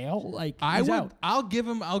to jail? Like I'll give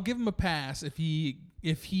him a pass if he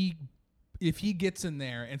gets in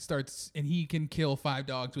there and starts and he can kill 5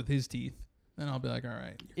 dogs with his teeth. Then I'll be like, all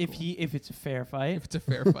right. If it's a fair fight. If it's a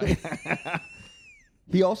fair fight.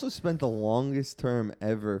 He also spent the longest term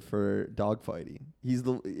ever for dogfighting. He's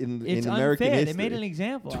in American history. They made an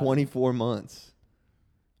example. 24 months.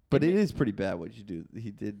 But it is pretty bad what you do.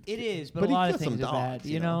 He did. It is, but a lot of things are bad.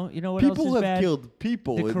 You know what people else is bad? People have killed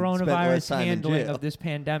people. The coronavirus handling of this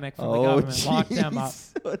pandemic from the government locked them up.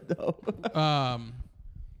 No.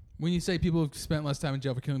 When you say people have spent less time in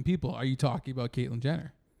jail for killing people, are you talking about Caitlyn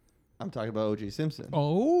Jenner? I'm talking about O.J. Simpson.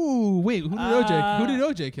 Oh, wait. Who did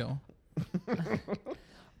OJ kill?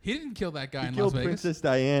 He didn't kill that guy in Las Vegas. He killed Princess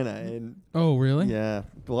Diana. Oh, really? Yeah.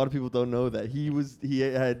 A lot of people don't know that. He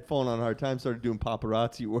had fallen on hard times, started doing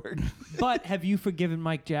paparazzi work. But have you forgiven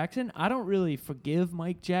Mike Jackson? I don't really forgive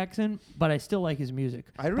Mike Jackson, but I still like his music.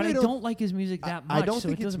 I don't like his music that much. I don't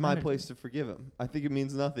think it's my place to forgive him. I think it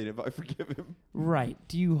means nothing if I forgive him. Right.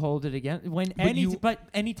 Do you hold it against but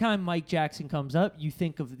anytime Mike Jackson comes up, you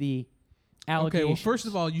think of the allegations. Okay, well, first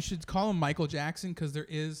of all, you should call him Michael Jackson because there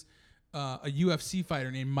is a UFC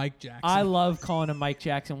fighter named Mike Jackson. I love calling him Mike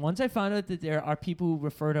Jackson. Once I found out that there are people who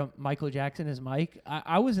refer to Michael Jackson as Mike,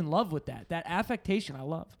 I was in love with that. That affectation I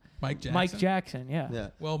love. Mike Jackson? Mike Jackson, yeah.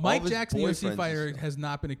 Well, Mike Jackson, UFC fighter, has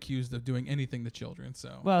not been accused of doing anything to children,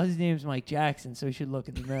 so... Well, his name's Mike Jackson, so he should look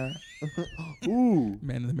in the mirror. Ooh.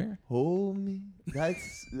 Man in the mirror. Hold me.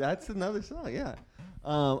 That's another song, yeah.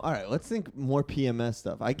 All right, let's think more PMS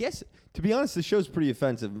stuff. I guess, to be honest, the show's pretty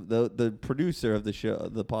offensive. The producer of the show,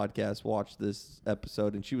 the podcast, watched this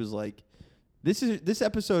episode, and she was like, "This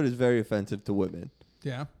episode is very offensive to women."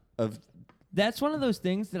 Yeah. That's one of those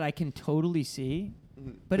things that I can totally see,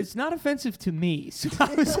 but it's not offensive to me. So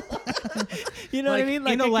I was, you know what I mean?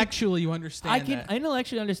 Like intellectually, you understand I can that.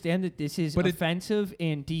 intellectually understand that this is But offensive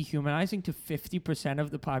and dehumanizing to 50%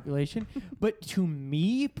 of the population. But to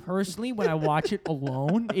me personally, when I watch it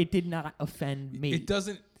alone, it did not offend me. It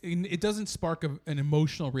doesn't spark an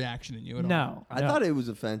emotional reaction in you at all. No. I thought it was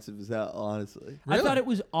offensive as hell, honestly. I Really? thought it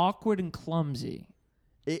was awkward and clumsy.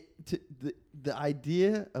 The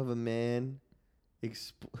idea of a man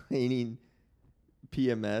explaining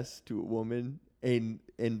PMS to a woman and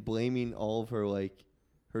blaming all of her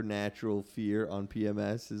her natural fear on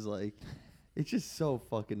PMS is it's just so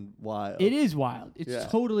fucking wild. It is wild. It's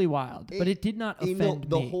totally wild. But it did not offend me.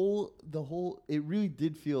 The whole it really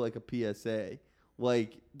did feel like a PSA.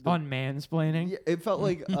 On mansplaining? Yeah, it felt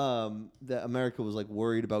like that America was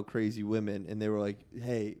worried about crazy women, and they were like,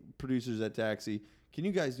 "Hey, producers at Taxi, can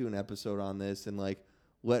you guys do an episode on this and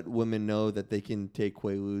let women know that they can take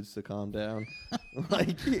Quaaludes to calm down?"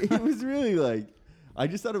 It was really I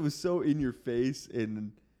just thought it was so in your face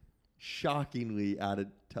and shockingly out of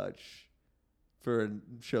touch for a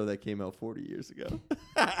show that came out 40 years ago.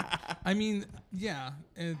 I mean, yeah,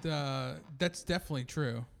 and that's definitely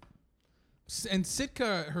true. And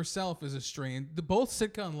Sitka herself is a strange. Both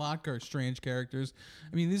Sitka and Latka are strange characters.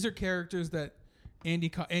 I mean, these are characters that Andy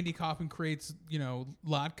Kaufman creates.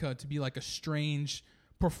 Latka to be like a strange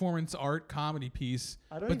performance art comedy piece.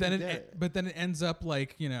 But then it ends up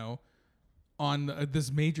on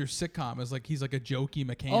this major sitcom as he's like a jokey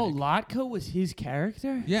mechanic. Oh, Latka was his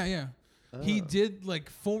character? Yeah. He did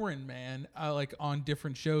Foreign Man on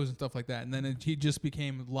different shows and stuff like that, and then he just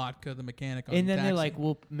became Latka the mechanic. On And then Taxi. they're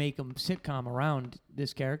we'll make him sitcom around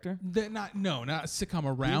this character? Not a sitcom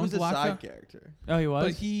around He was a Latka. side character. Oh, he was?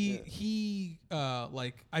 But he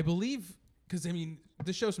I believe, because I mean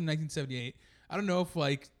the show's from 1978. I don't know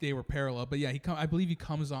if they were parallel, but yeah, I believe he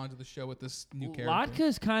comes onto the show with this new character. Latka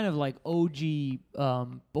is kind of like OG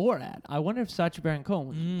Borat. I wonder if Sacha Baron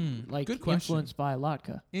Cohen was good question. influenced by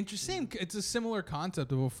Latka. Interesting. It's a similar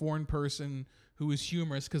concept of a foreign person who is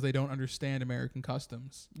humorous because they don't understand American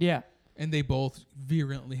customs, Yeah. and they both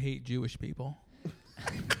virulently hate Jewish people.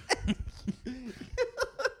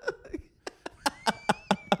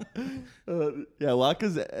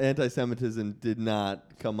 Latka's anti-Semitism did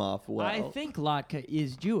not come off well. I think Latka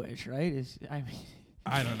is Jewish, right?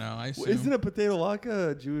 I don't know. I assume. Isn't a potato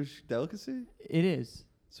latke a Jewish delicacy? It is.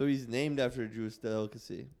 So he's named after a Jewish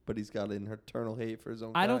delicacy, but he's got an eternal hate for his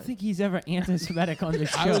own I don't kind. think he's ever anti-Semitic on this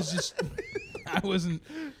show. I wasn't.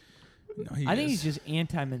 No, I think he's just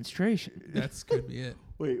anti-menstruation. That's could be it.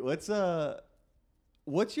 Wait,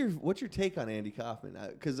 what's your take on Andy Kaufman?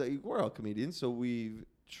 Because we're all comedians, so we've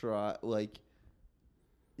tried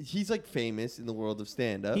he's famous in the world of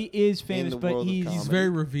stand-up. He is famous, but He's very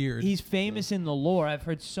revered. He's famous in the lore. I've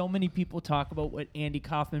heard so many people talk about what Andy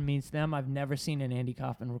Kaufman means to them. I've never seen an Andy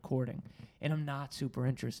Kaufman recording, and I'm not super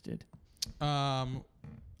interested.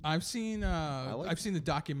 I've seen the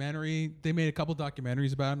documentary. They made a couple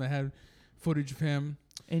documentaries about him that had footage of him.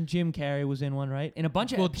 And Jim Carrey was in one, right? And a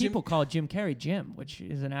bunch of people call Jim Carrey Jim, which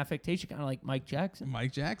is an affectation kind of like Mike Jackson.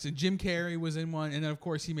 Jim Carrey was in one, and then of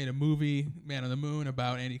course he made a movie, Man on the Moon,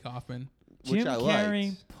 about Andy Kaufman. Jim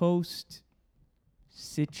Carrey post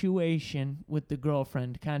situation with the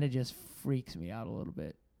girlfriend kind of just freaks me out a little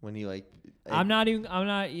bit. When he I'm not. He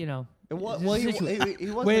wasn't.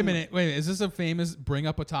 Wait a minute. Is this a famous bring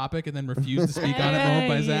up a topic and then refuse to speak on it moment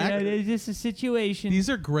by Zach? It's just a situation. These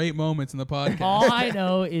are great moments in the podcast. All I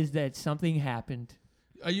know is that something happened.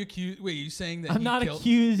 Are you accused? Wait, are you saying that I'm not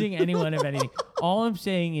accusing anyone of anything. All I'm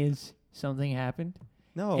saying is something happened.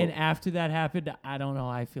 No. And after that happened, I don't know how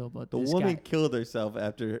I feel about The this woman guy. killed herself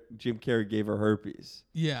after Jim Carrey gave her herpes.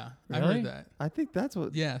 Yeah, I Really? heard that. I think that's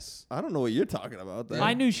what. Yes. I don't know what you're talking about. Then.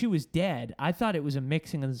 I knew she was dead. I thought it was a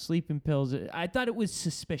mixing of the sleeping pills. I thought it was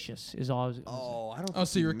suspicious. Is all I was. I don't. Oh,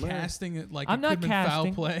 so you're casting it like I'm it not could have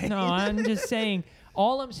been foul casting. play. No, I'm just saying.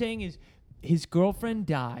 All I'm saying is his girlfriend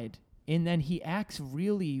died, and then he acts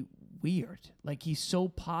really weird. Like he's so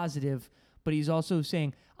positive, but he's also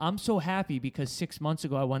saying, I'm so happy because 6 months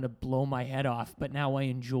ago I wanted to blow my head off, but now I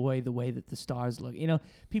enjoy the way that the stars look.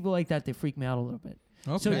 People like that, they freak me out a little bit.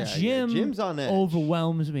 Okay. So Yeah, Jim's on edge.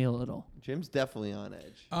 overwhelms me a little. Jim's definitely on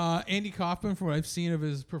edge. Andy Kaufman, from what I've seen of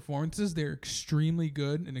his performances, they're extremely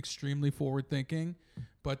good and extremely forward thinking.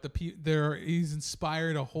 But he's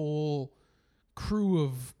inspired a whole crew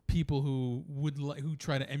of people who who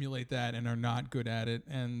try to emulate that and are not good at it,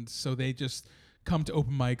 and so they just come to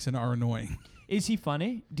open mics and are annoying. Is he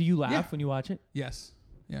funny? Do you laugh Yeah. when you watch it? Yes.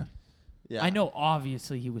 Yeah. Yeah. I know,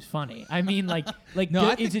 obviously, he was funny. I mean, like,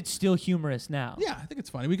 No, I is it still humorous now? Yeah, I think it's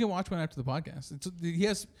funny. We can watch one after the podcast. He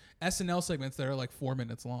has SNL segments that are like 4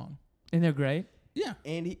 minutes long. And they're great. Yeah.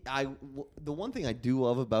 And the one thing I do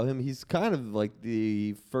love about him, he's kind of like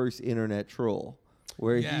the first internet troll,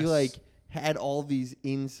 where he Yes. like had all these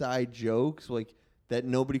inside jokes like that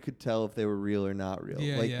nobody could tell if they were real or not real.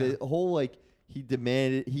 Yeah, like yeah. the whole like he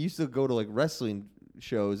used to go to like wrestling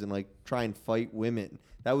shows and like try and fight women.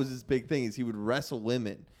 That was his big thing, is he would wrestle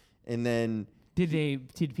women. And then Did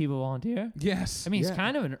people volunteer? Yes. I mean, Yeah. he's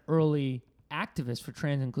kind of an early activist for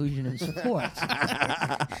trans inclusion in sports.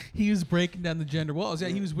 He was breaking down the gender walls. Yeah,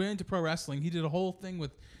 he was way into pro wrestling. He did a whole thing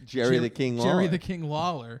with Jerry the King Lawler. Jerry the King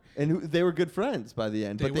Lawler. And they were good friends by the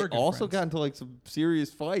end. They But they were good also friends. got into like some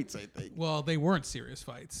serious fights, I think. Well, they weren't serious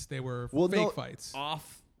fights. They were Well, fake no, fights.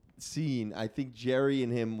 Off scene, I think Jerry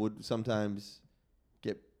and him would sometimes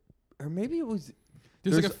get, or maybe it was,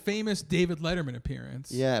 There's like a there's- famous David Letterman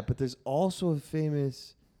appearance. yeah, but there's also a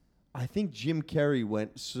famous, I think Jim Carrey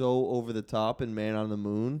went so over the top in Man on the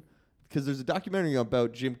Moon, because there's a documentary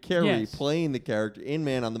about Jim Carrey Yes. playing the character in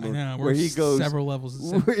Man on the I Moon, know. where We're he goes several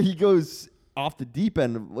levels. Of where he goes off the deep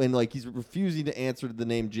end when like he's refusing to answer the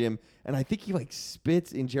name Jim, and I think he like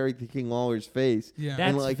spits in Jerry the King Lawler's face. Yeah.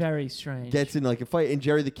 That's like, very strange. Gets in like a fight, and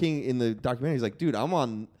Jerry the King in the documentary is like, dude, I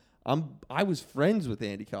was friends with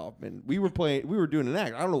Andy Kaufman. We were doing an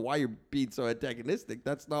act. I don't know why you're being so antagonistic.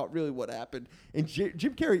 That's not really what happened. And Jim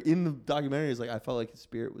Carrey in the documentary is like, I felt like his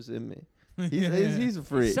spirit was in me. He's a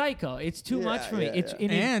freak. Psycho. It's too much for me. Yeah, It's yeah.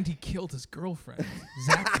 And he killed his girlfriend.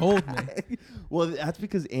 Zach told me. Well, that's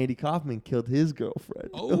because Andy Kaufman killed his girlfriend.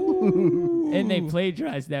 Oh. and they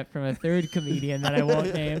plagiarized that from a third comedian that I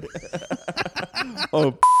won't name.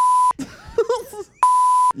 Oh,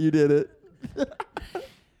 you did it.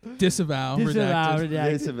 Disavow. Disavow, Redacted.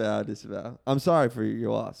 redacted. Disavow. I'm sorry for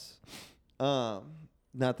your loss. Not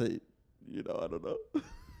that, I don't know.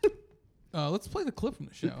 Let's play the clip from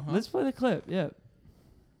the show. Huh? Let's play the clip. Yeah.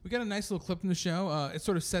 We got a nice little clip from the show. It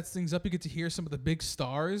sort of sets things up. You get to hear some of the big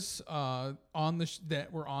stars that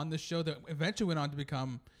were on the show that eventually went on to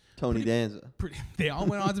become Tony Danza. They all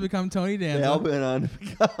went on to become Tony Danza. They all went on to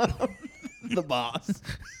become the boss.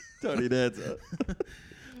 Tony Danza.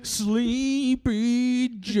 Sleepy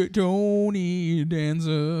Tony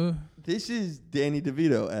Danza. This is Danny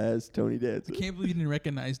DeVito as Tony Danza. I can't believe you didn't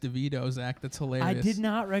recognize DeVito, Zach. That's hilarious. I did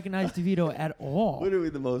not recognize DeVito at all. Literally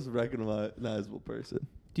the most recognizable person.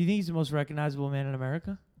 Do you think he's the most recognizable man in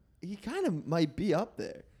America? He kind of might be up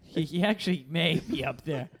there. He actually may be up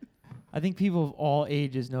there. I think people of all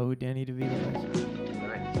ages know who Danny DeVito is.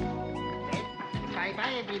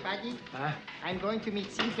 Bye, everybody. I'm going to meet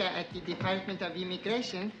Cynthia at the Department of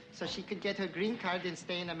Immigration so she could get her green card and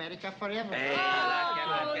stay in America forever. Hey,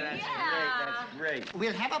 that's great.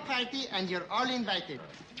 We'll have a party and you're all invited.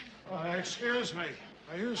 Excuse me,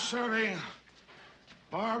 are you serving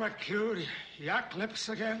barbecued yak lips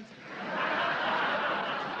again?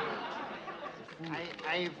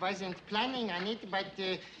 I wasn't planning on it, but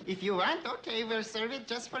if you want, okay, we'll serve it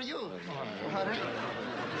just for you. All right?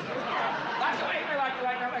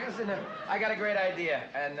 Listen, I got a great idea,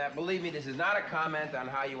 and believe me, this is not a comment on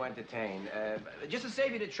how you entertain. Just to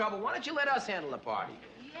save you the trouble, why don't you let us handle the party?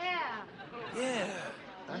 Yeah.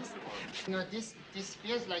 This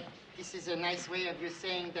feels like this is a nice way of you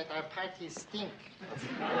saying that our parties stink.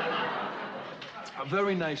 A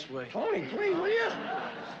very nice way. Tony, please, will you?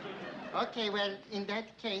 Okay, well, in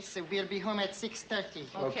that case, we'll be home at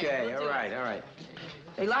 6:30. Okay, all right.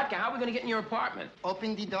 Hey, Latka, how are we going to get in your apartment?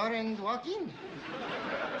 Open the door and walk in.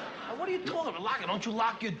 What are you talking about? Lock it. Don't you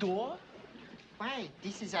lock your door? Why?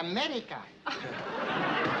 This is America.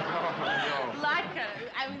 Latka,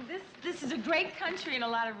 I mean, this is a great country in a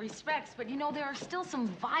lot of respects, but there are still some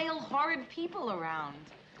vile, horrid people around.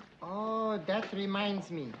 Oh, that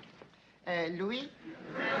reminds me. Louis?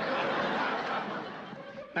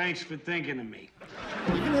 Thanks for thinking of me.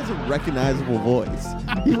 He even has a recognizable voice.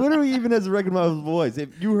 He literally even has a recognizable voice.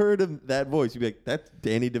 If you heard him, that voice, you'd be like, that's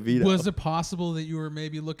Danny DeVito. Was it possible that you were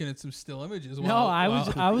maybe looking at some still images? No, I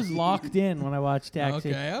was locked in when I watched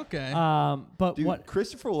Taxi. Okay. But Dude, what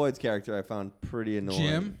Christopher Lloyd's character I found pretty annoying.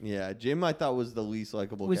 Jim? Yeah, Jim I thought was the least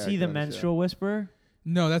likable was character he the on show. menstrual whisperer?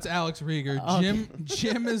 No, that's Alex Rieger. Okay.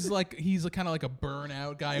 Jim is like, he's kind of like a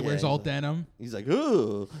burnout guy. Yeah, Wears he's all like- denim. He's like,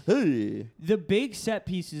 oh, hey. The big set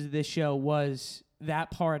pieces of this show was that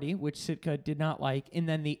party, which Sitka did not like, and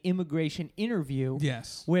then the immigration interview.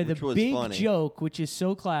 Yes. Where Which the was big funny. joke, which is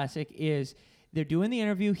so classic, is They're doing the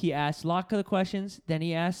interview. He asks Latka the questions. Then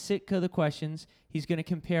he asks Sitka the questions. He's going to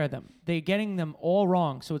compare them. They're getting them all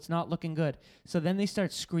wrong, so it's not looking good. So then they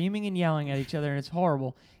start screaming and yelling at each other, and it's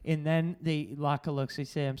horrible. And then Latka looks. They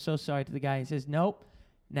say, I'm so sorry to the guy. He says, nope.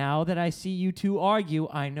 Now that I see you two argue,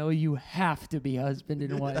 I know you have to be husband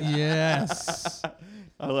and wife. Yes.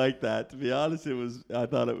 I like that. To be honest, I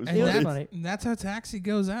thought it was And was funny. funny. and that's how Taxi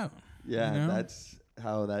goes out. Yeah, You know? that's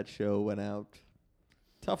how that show went out.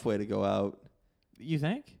 Tough way to go out. You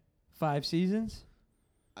think? 5 seasons?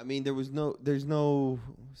 I mean, there's no.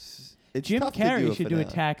 It's Jim tough to Carrey should do a finale.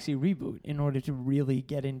 Taxi reboot in order to really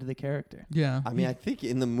get into the character. Yeah. I mean, I think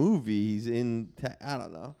in the movie he's in. I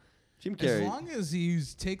don't know. Jim as Carrey. long as he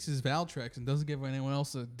takes his Valtrex and doesn't give anyone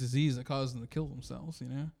else a disease that causes them to kill themselves, you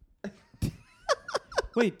know?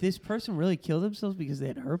 Wait, this person really killed themselves because they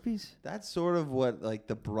had herpes? That's sort of what like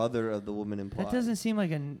the brother of the woman implies. That doesn't seem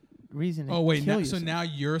like a reason to Oh, wait. kill So yourself. now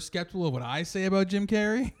you're skeptical of what I say about Jim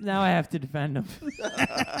Carrey? Now I have to defend him.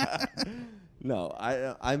 No,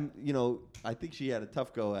 I'm. You know, I think she had a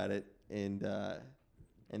tough go at it, and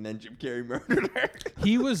then Jim Carrey murdered her.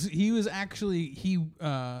 He was actually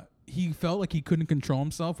he felt like he couldn't control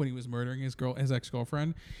himself when he was murdering his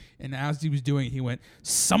ex-girlfriend, and as he was doing it, he went,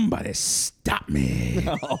 "Somebody stop me!"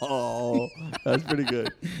 Oh, that's pretty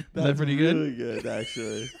good. That's pretty good? Really good,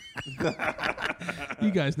 actually.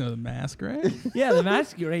 You guys know The Mask, right? Yeah, The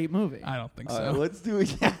Mask's a great movie. I don't think All so. right, let's do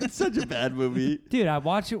it. Yeah, it's such a bad movie. Dude, I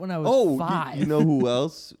watched it when I was Oh, 5. you know who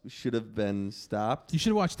else should have been stopped? You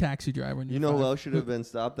should watch Taxi Driver. When You you're know who 5. else should have been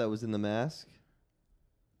stopped that was in The Mask?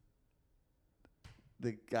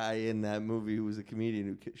 The guy in that movie who was a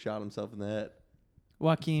comedian who shot himself in the head.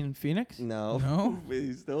 Joaquin Phoenix? No. No?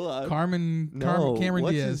 He's still alive. Cameron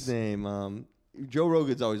What's Diaz. his name? Joe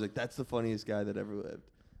Rogan's always like, that's the funniest guy that ever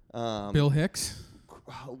lived. Bill Hicks.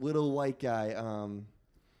 Little white guy.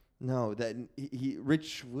 No, that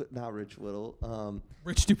not Rich Little.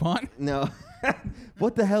 Rich DuPont. No.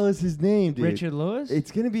 What the hell is his name, dude? Richard Lewis?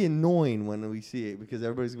 It's gonna be annoying when we see it because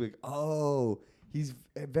everybody's gonna be like, oh, he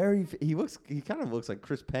kind of looks like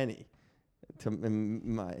Chris Penny.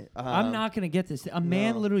 I'm not going to get this. A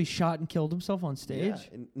man literally shot and killed himself on stage?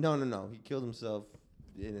 Yeah, no. He killed himself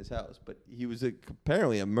in his house, but he was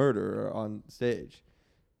apparently a murderer on stage.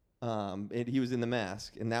 And he was in The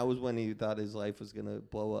Mask, and that was when he thought his life was gonna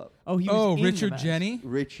blow up. Oh, he was in The Richard Mask. Jenny.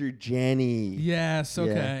 Richard Jenny. Yes.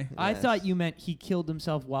 Okay. Yeah. I Yes. thought you meant he killed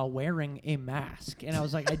himself while wearing a mask. And I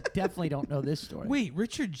was like, I definitely don't know this story. Wait,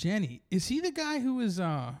 Richard Jenny. Is he the guy who is?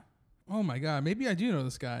 Oh my God. Maybe I do know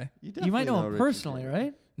this guy. You might know him Richard personally, Jenny.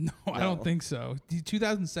 right? No, I No. don't think so.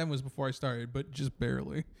 2007 was before I started, but just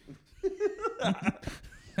barely.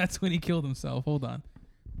 That's when he killed himself. Hold on.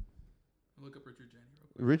 Look up Richard Jenny real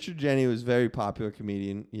quick. Richard Jenny was a very popular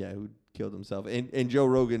comedian, who killed himself. And Joe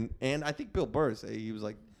Rogan, and I think Bill Burr say he was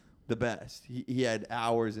like the best. He had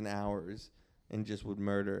hours and hours and just would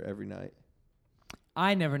murder every night.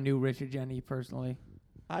 I never knew Richard Jenny personally.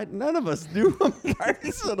 None of us knew him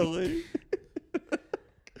personally.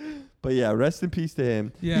 But yeah, rest in peace to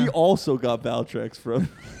him. Yeah. He also got Valtrex from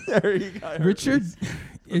there. He got Richard, herpes.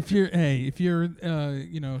 if you're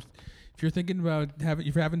thinking about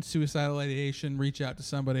if you're having suicidal ideation, reach out to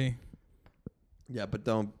somebody. Yeah, but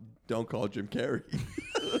don't call Jim Carrey.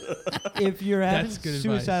 If you're having That's good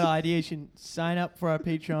suicidal ideation, sign up for our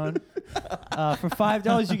Patreon. For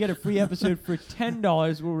 $5, you get a free episode. For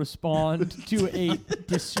 $10, we'll respond to a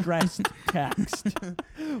distressed text.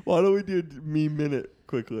 Why don't we do a meme minute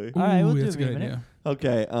quickly? All right, we'll do that's a a good minute. idea.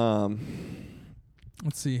 Okay.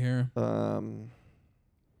 Let's see here.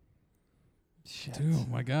 Shit. Dude, oh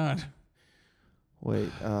my God. Wait.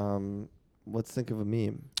 Let's think of a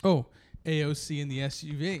meme. Oh, AOC in the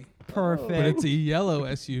SUV, Perfect. but it's a yellow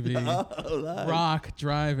SUV. Oh, nice. Rock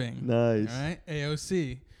driving. Nice. All right,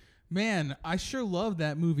 AOC. Man, I sure love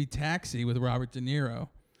that movie Taxi with Robert De Niro.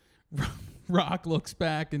 Rock looks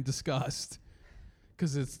back in disgust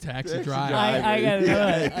because it's Taxi Taxi Driver. Driver. I gotta know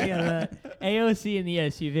that. I gotta know that. AOC in the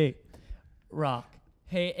SUV. Rock.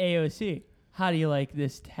 Hey, AOC, how do you like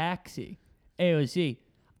this taxi? AOC,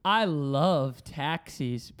 I love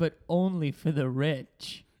taxis, but only for the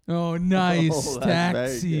rich. Oh, nice. Oh,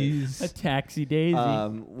 that's very good. Taxis. A taxi daisy.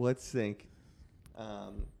 Let's think.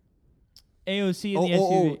 AOC in the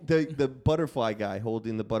SUV. The butterfly guy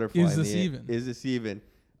holding the butterfly. Is in this the air. even? Is this even?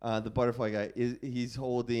 The butterfly guy he's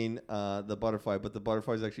holding the butterfly, but the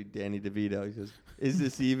butterfly is actually Danny DeVito. He says, "Is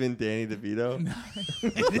this even Danny DeVito?"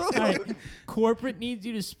 All right. Corporate needs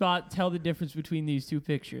you to tell the difference between these two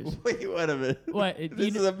pictures. Wait a minute. What?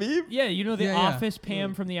 This is a meme? Yeah, you know the Yeah, yeah. Office,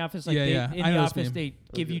 Pam from the Office. Like Yeah, they, yeah. in I the know this Office, meme. they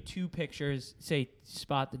give Okay. you two pictures. Say,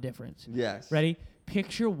 spot the difference. Yes. Ready?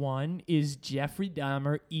 Picture 1 is Jeffrey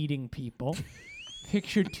Dahmer eating people.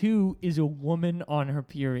 Picture 2 is a woman on her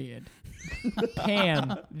period.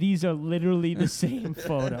 Pam, these are literally the same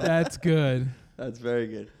photo. That's good. That's very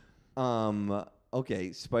good.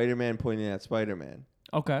 Okay, Spider-Man pointing at Spider-Man.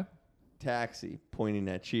 Okay. Taxi pointing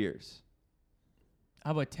at Cheers.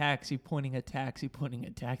 How about taxi pointing at taxi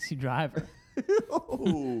driver?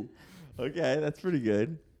 Oh, okay, that's pretty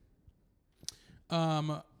good.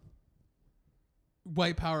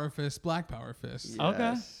 White power fist, black power fist. Yes.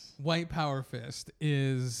 Okay. White power fist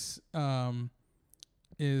is I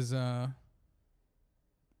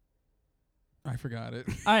forgot it.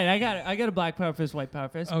 All right, I got it. I got a black power fist, white power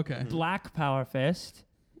fist. Okay. Black power fist,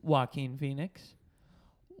 Joaquin Phoenix.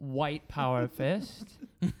 White power fist.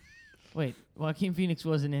 Wait, Joaquin Phoenix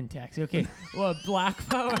wasn't in Taxi. Okay. Well, black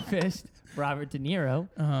power fist, Robert De Niro.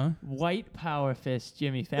 Uh-huh. White power fist,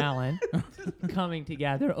 Jimmy Fallon. Coming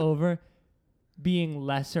together over being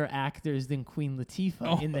lesser actors than Queen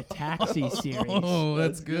Latifah in the Taxi series. Oh,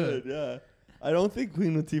 that's good. Yeah. I don't think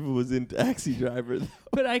Queen Latifah was in Taxi Driver, though.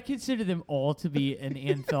 But I consider them all to be an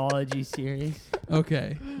anthology series.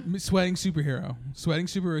 Okay. Sweating superhero. Sweating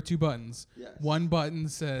superhero, 2 buttons. Yes. One button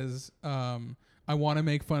says, I want to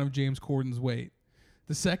make fun of James Corden's weight.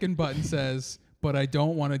 The second button says, but I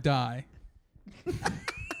don't want to die.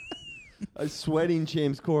 A sweating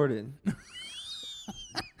James Corden.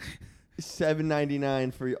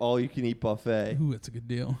 $7.99 for all you can eat buffet. Ooh, that's a good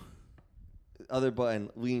deal. Other button,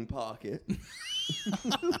 lean pocket.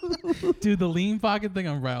 Dude, the lean pocket thing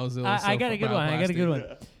on Rousel. I got a good one. I got a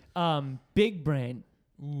good one. Big Brain.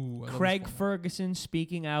 Ooh, I love Craig this one. Ferguson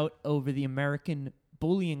speaking out over the American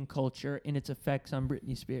bullying culture and its effects on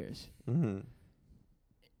Britney Spears. Mm-hmm.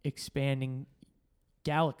 Expanding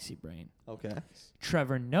Galaxy Brain. Okay.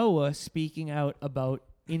 Trevor Noah speaking out about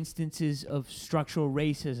instances of structural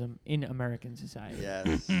racism in American society.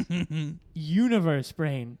 Yes. Universe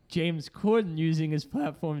Brain. James Corden using his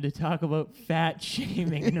platform to talk about fat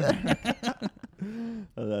shaming in America.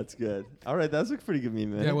 Oh, that's good. All right, that's a pretty good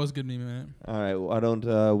meme, man. Yeah, it was a good meme, man. All right, why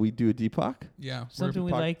don't we do a Deepak? Yeah. Something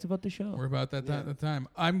we Park- liked about the show. We're about that the time.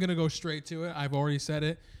 I'm going to go straight to it. I've already said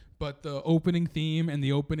it. But the opening theme and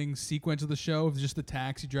the opening sequence of the show of just the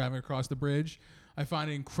taxi driving across the bridge, I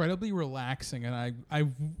find it incredibly relaxing. And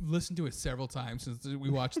I've listened to it several times since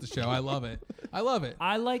we watched the show. I love it. I love it.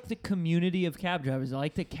 I like the community of cab drivers. I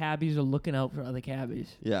like that cabbies are looking out for other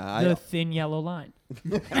cabbies. Yeah, The thin yellow line.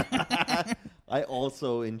 I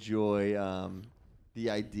also enjoy the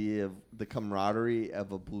idea of the camaraderie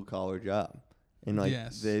of a blue collar job. And like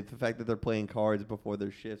Yes. the fact that they're playing cards before their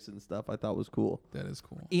shifts and stuff, I thought was cool. That is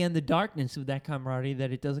cool. And the darkness of that camaraderie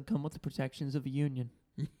that it doesn't come with the protections of a union.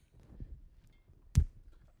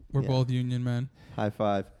 We're Yeah. both union men. High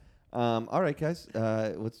five. All right, guys,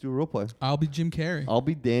 let's do a role play. I'll be Jim Carrey. I'll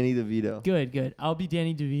be Danny DeVito. Good. I'll be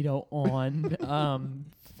Danny DeVito on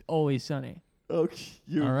Always Sunny. Okay,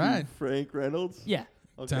 you All right. Frank Reynolds. Yeah.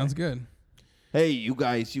 Okay. Sounds good. Hey, you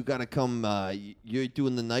guys, you gotta come. You're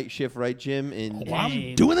doing the night shift, right, Jim? And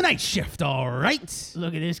Hey, Doing the night shift, all right.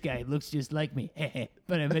 look at this guy. Looks just like me.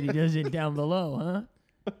 But I bet he does it down below,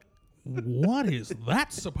 huh? What is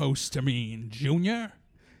that supposed to mean, Junior?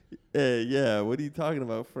 hey, yeah, what are you talking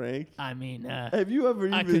about, Frank? I mean, Have you ever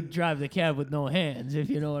I even? could drive the cab with no hands, if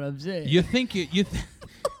you know what I'm saying. You think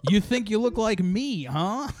you think you look like me,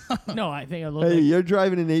 huh? No, I think I look Hey, like... you're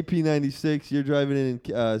driving an AP96. You're driving in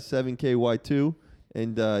 7KY2,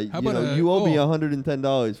 and about you owe me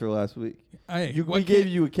 $110 for last week. Hey, We what gave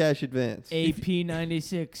you a cash advance. AP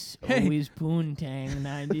 96, Hey. always Poontang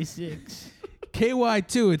 96.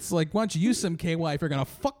 KY2, it's like, why don't you use some KY if you're gonna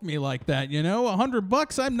fuck me like that, you know?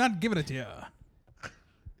 $100, I'm not giving it to you.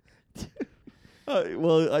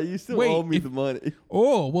 Well, you still Wait, owe me if- the money.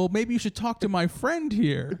 Oh, well, maybe you should talk to my friend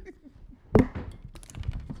here.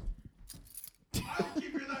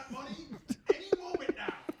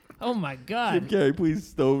 Oh, my Jim God. Carrey,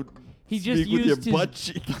 please don't He speak just with your used his... butt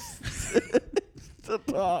cheeks to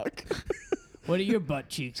talk. What do your butt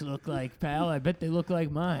cheeks look like, pal? I bet they look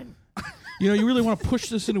like mine. You know, you really want to push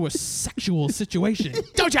this into a sexual situation,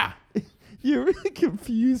 don't ya? You're really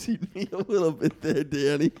confusing me a little bit there,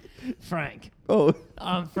 Danny. Frank. Oh,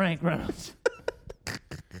 I'm Frank Reynolds.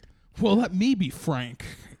 Well, let me be frank.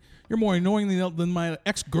 You're more annoying than my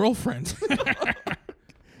ex-girlfriend.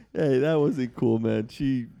 hey, that wasn't cool, man.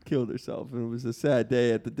 She killed herself, and it was a sad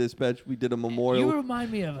day at the dispatch. We did a memorial. You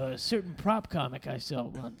remind me of a certain prop comic I saw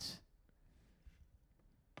once.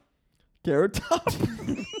 Carrot Top.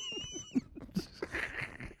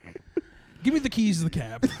 Give me the keys to the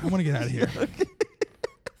cab. I want to get out of here.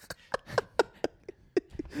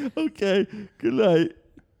 Okay, good night.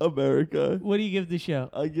 America. What do you give the show?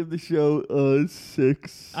 I give the show a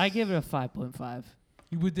 6. I give it a 5.5.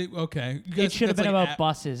 You would okay. You It guys- should have that's been like about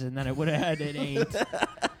buses, and then it would have had an 8.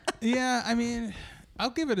 Yeah, I mean, I'll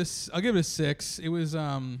give it a 6. It was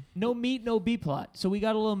No meat, no B plot. So we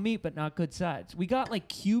got a little meat, but not good sides. We got like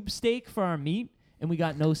cube steak for our meat, and we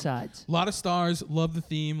got no sides. a lot of stars. Love the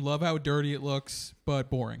theme. Love how dirty it looks, but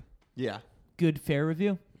boring. Yeah. Good fair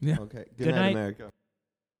review. Yeah. Okay. Good night. America.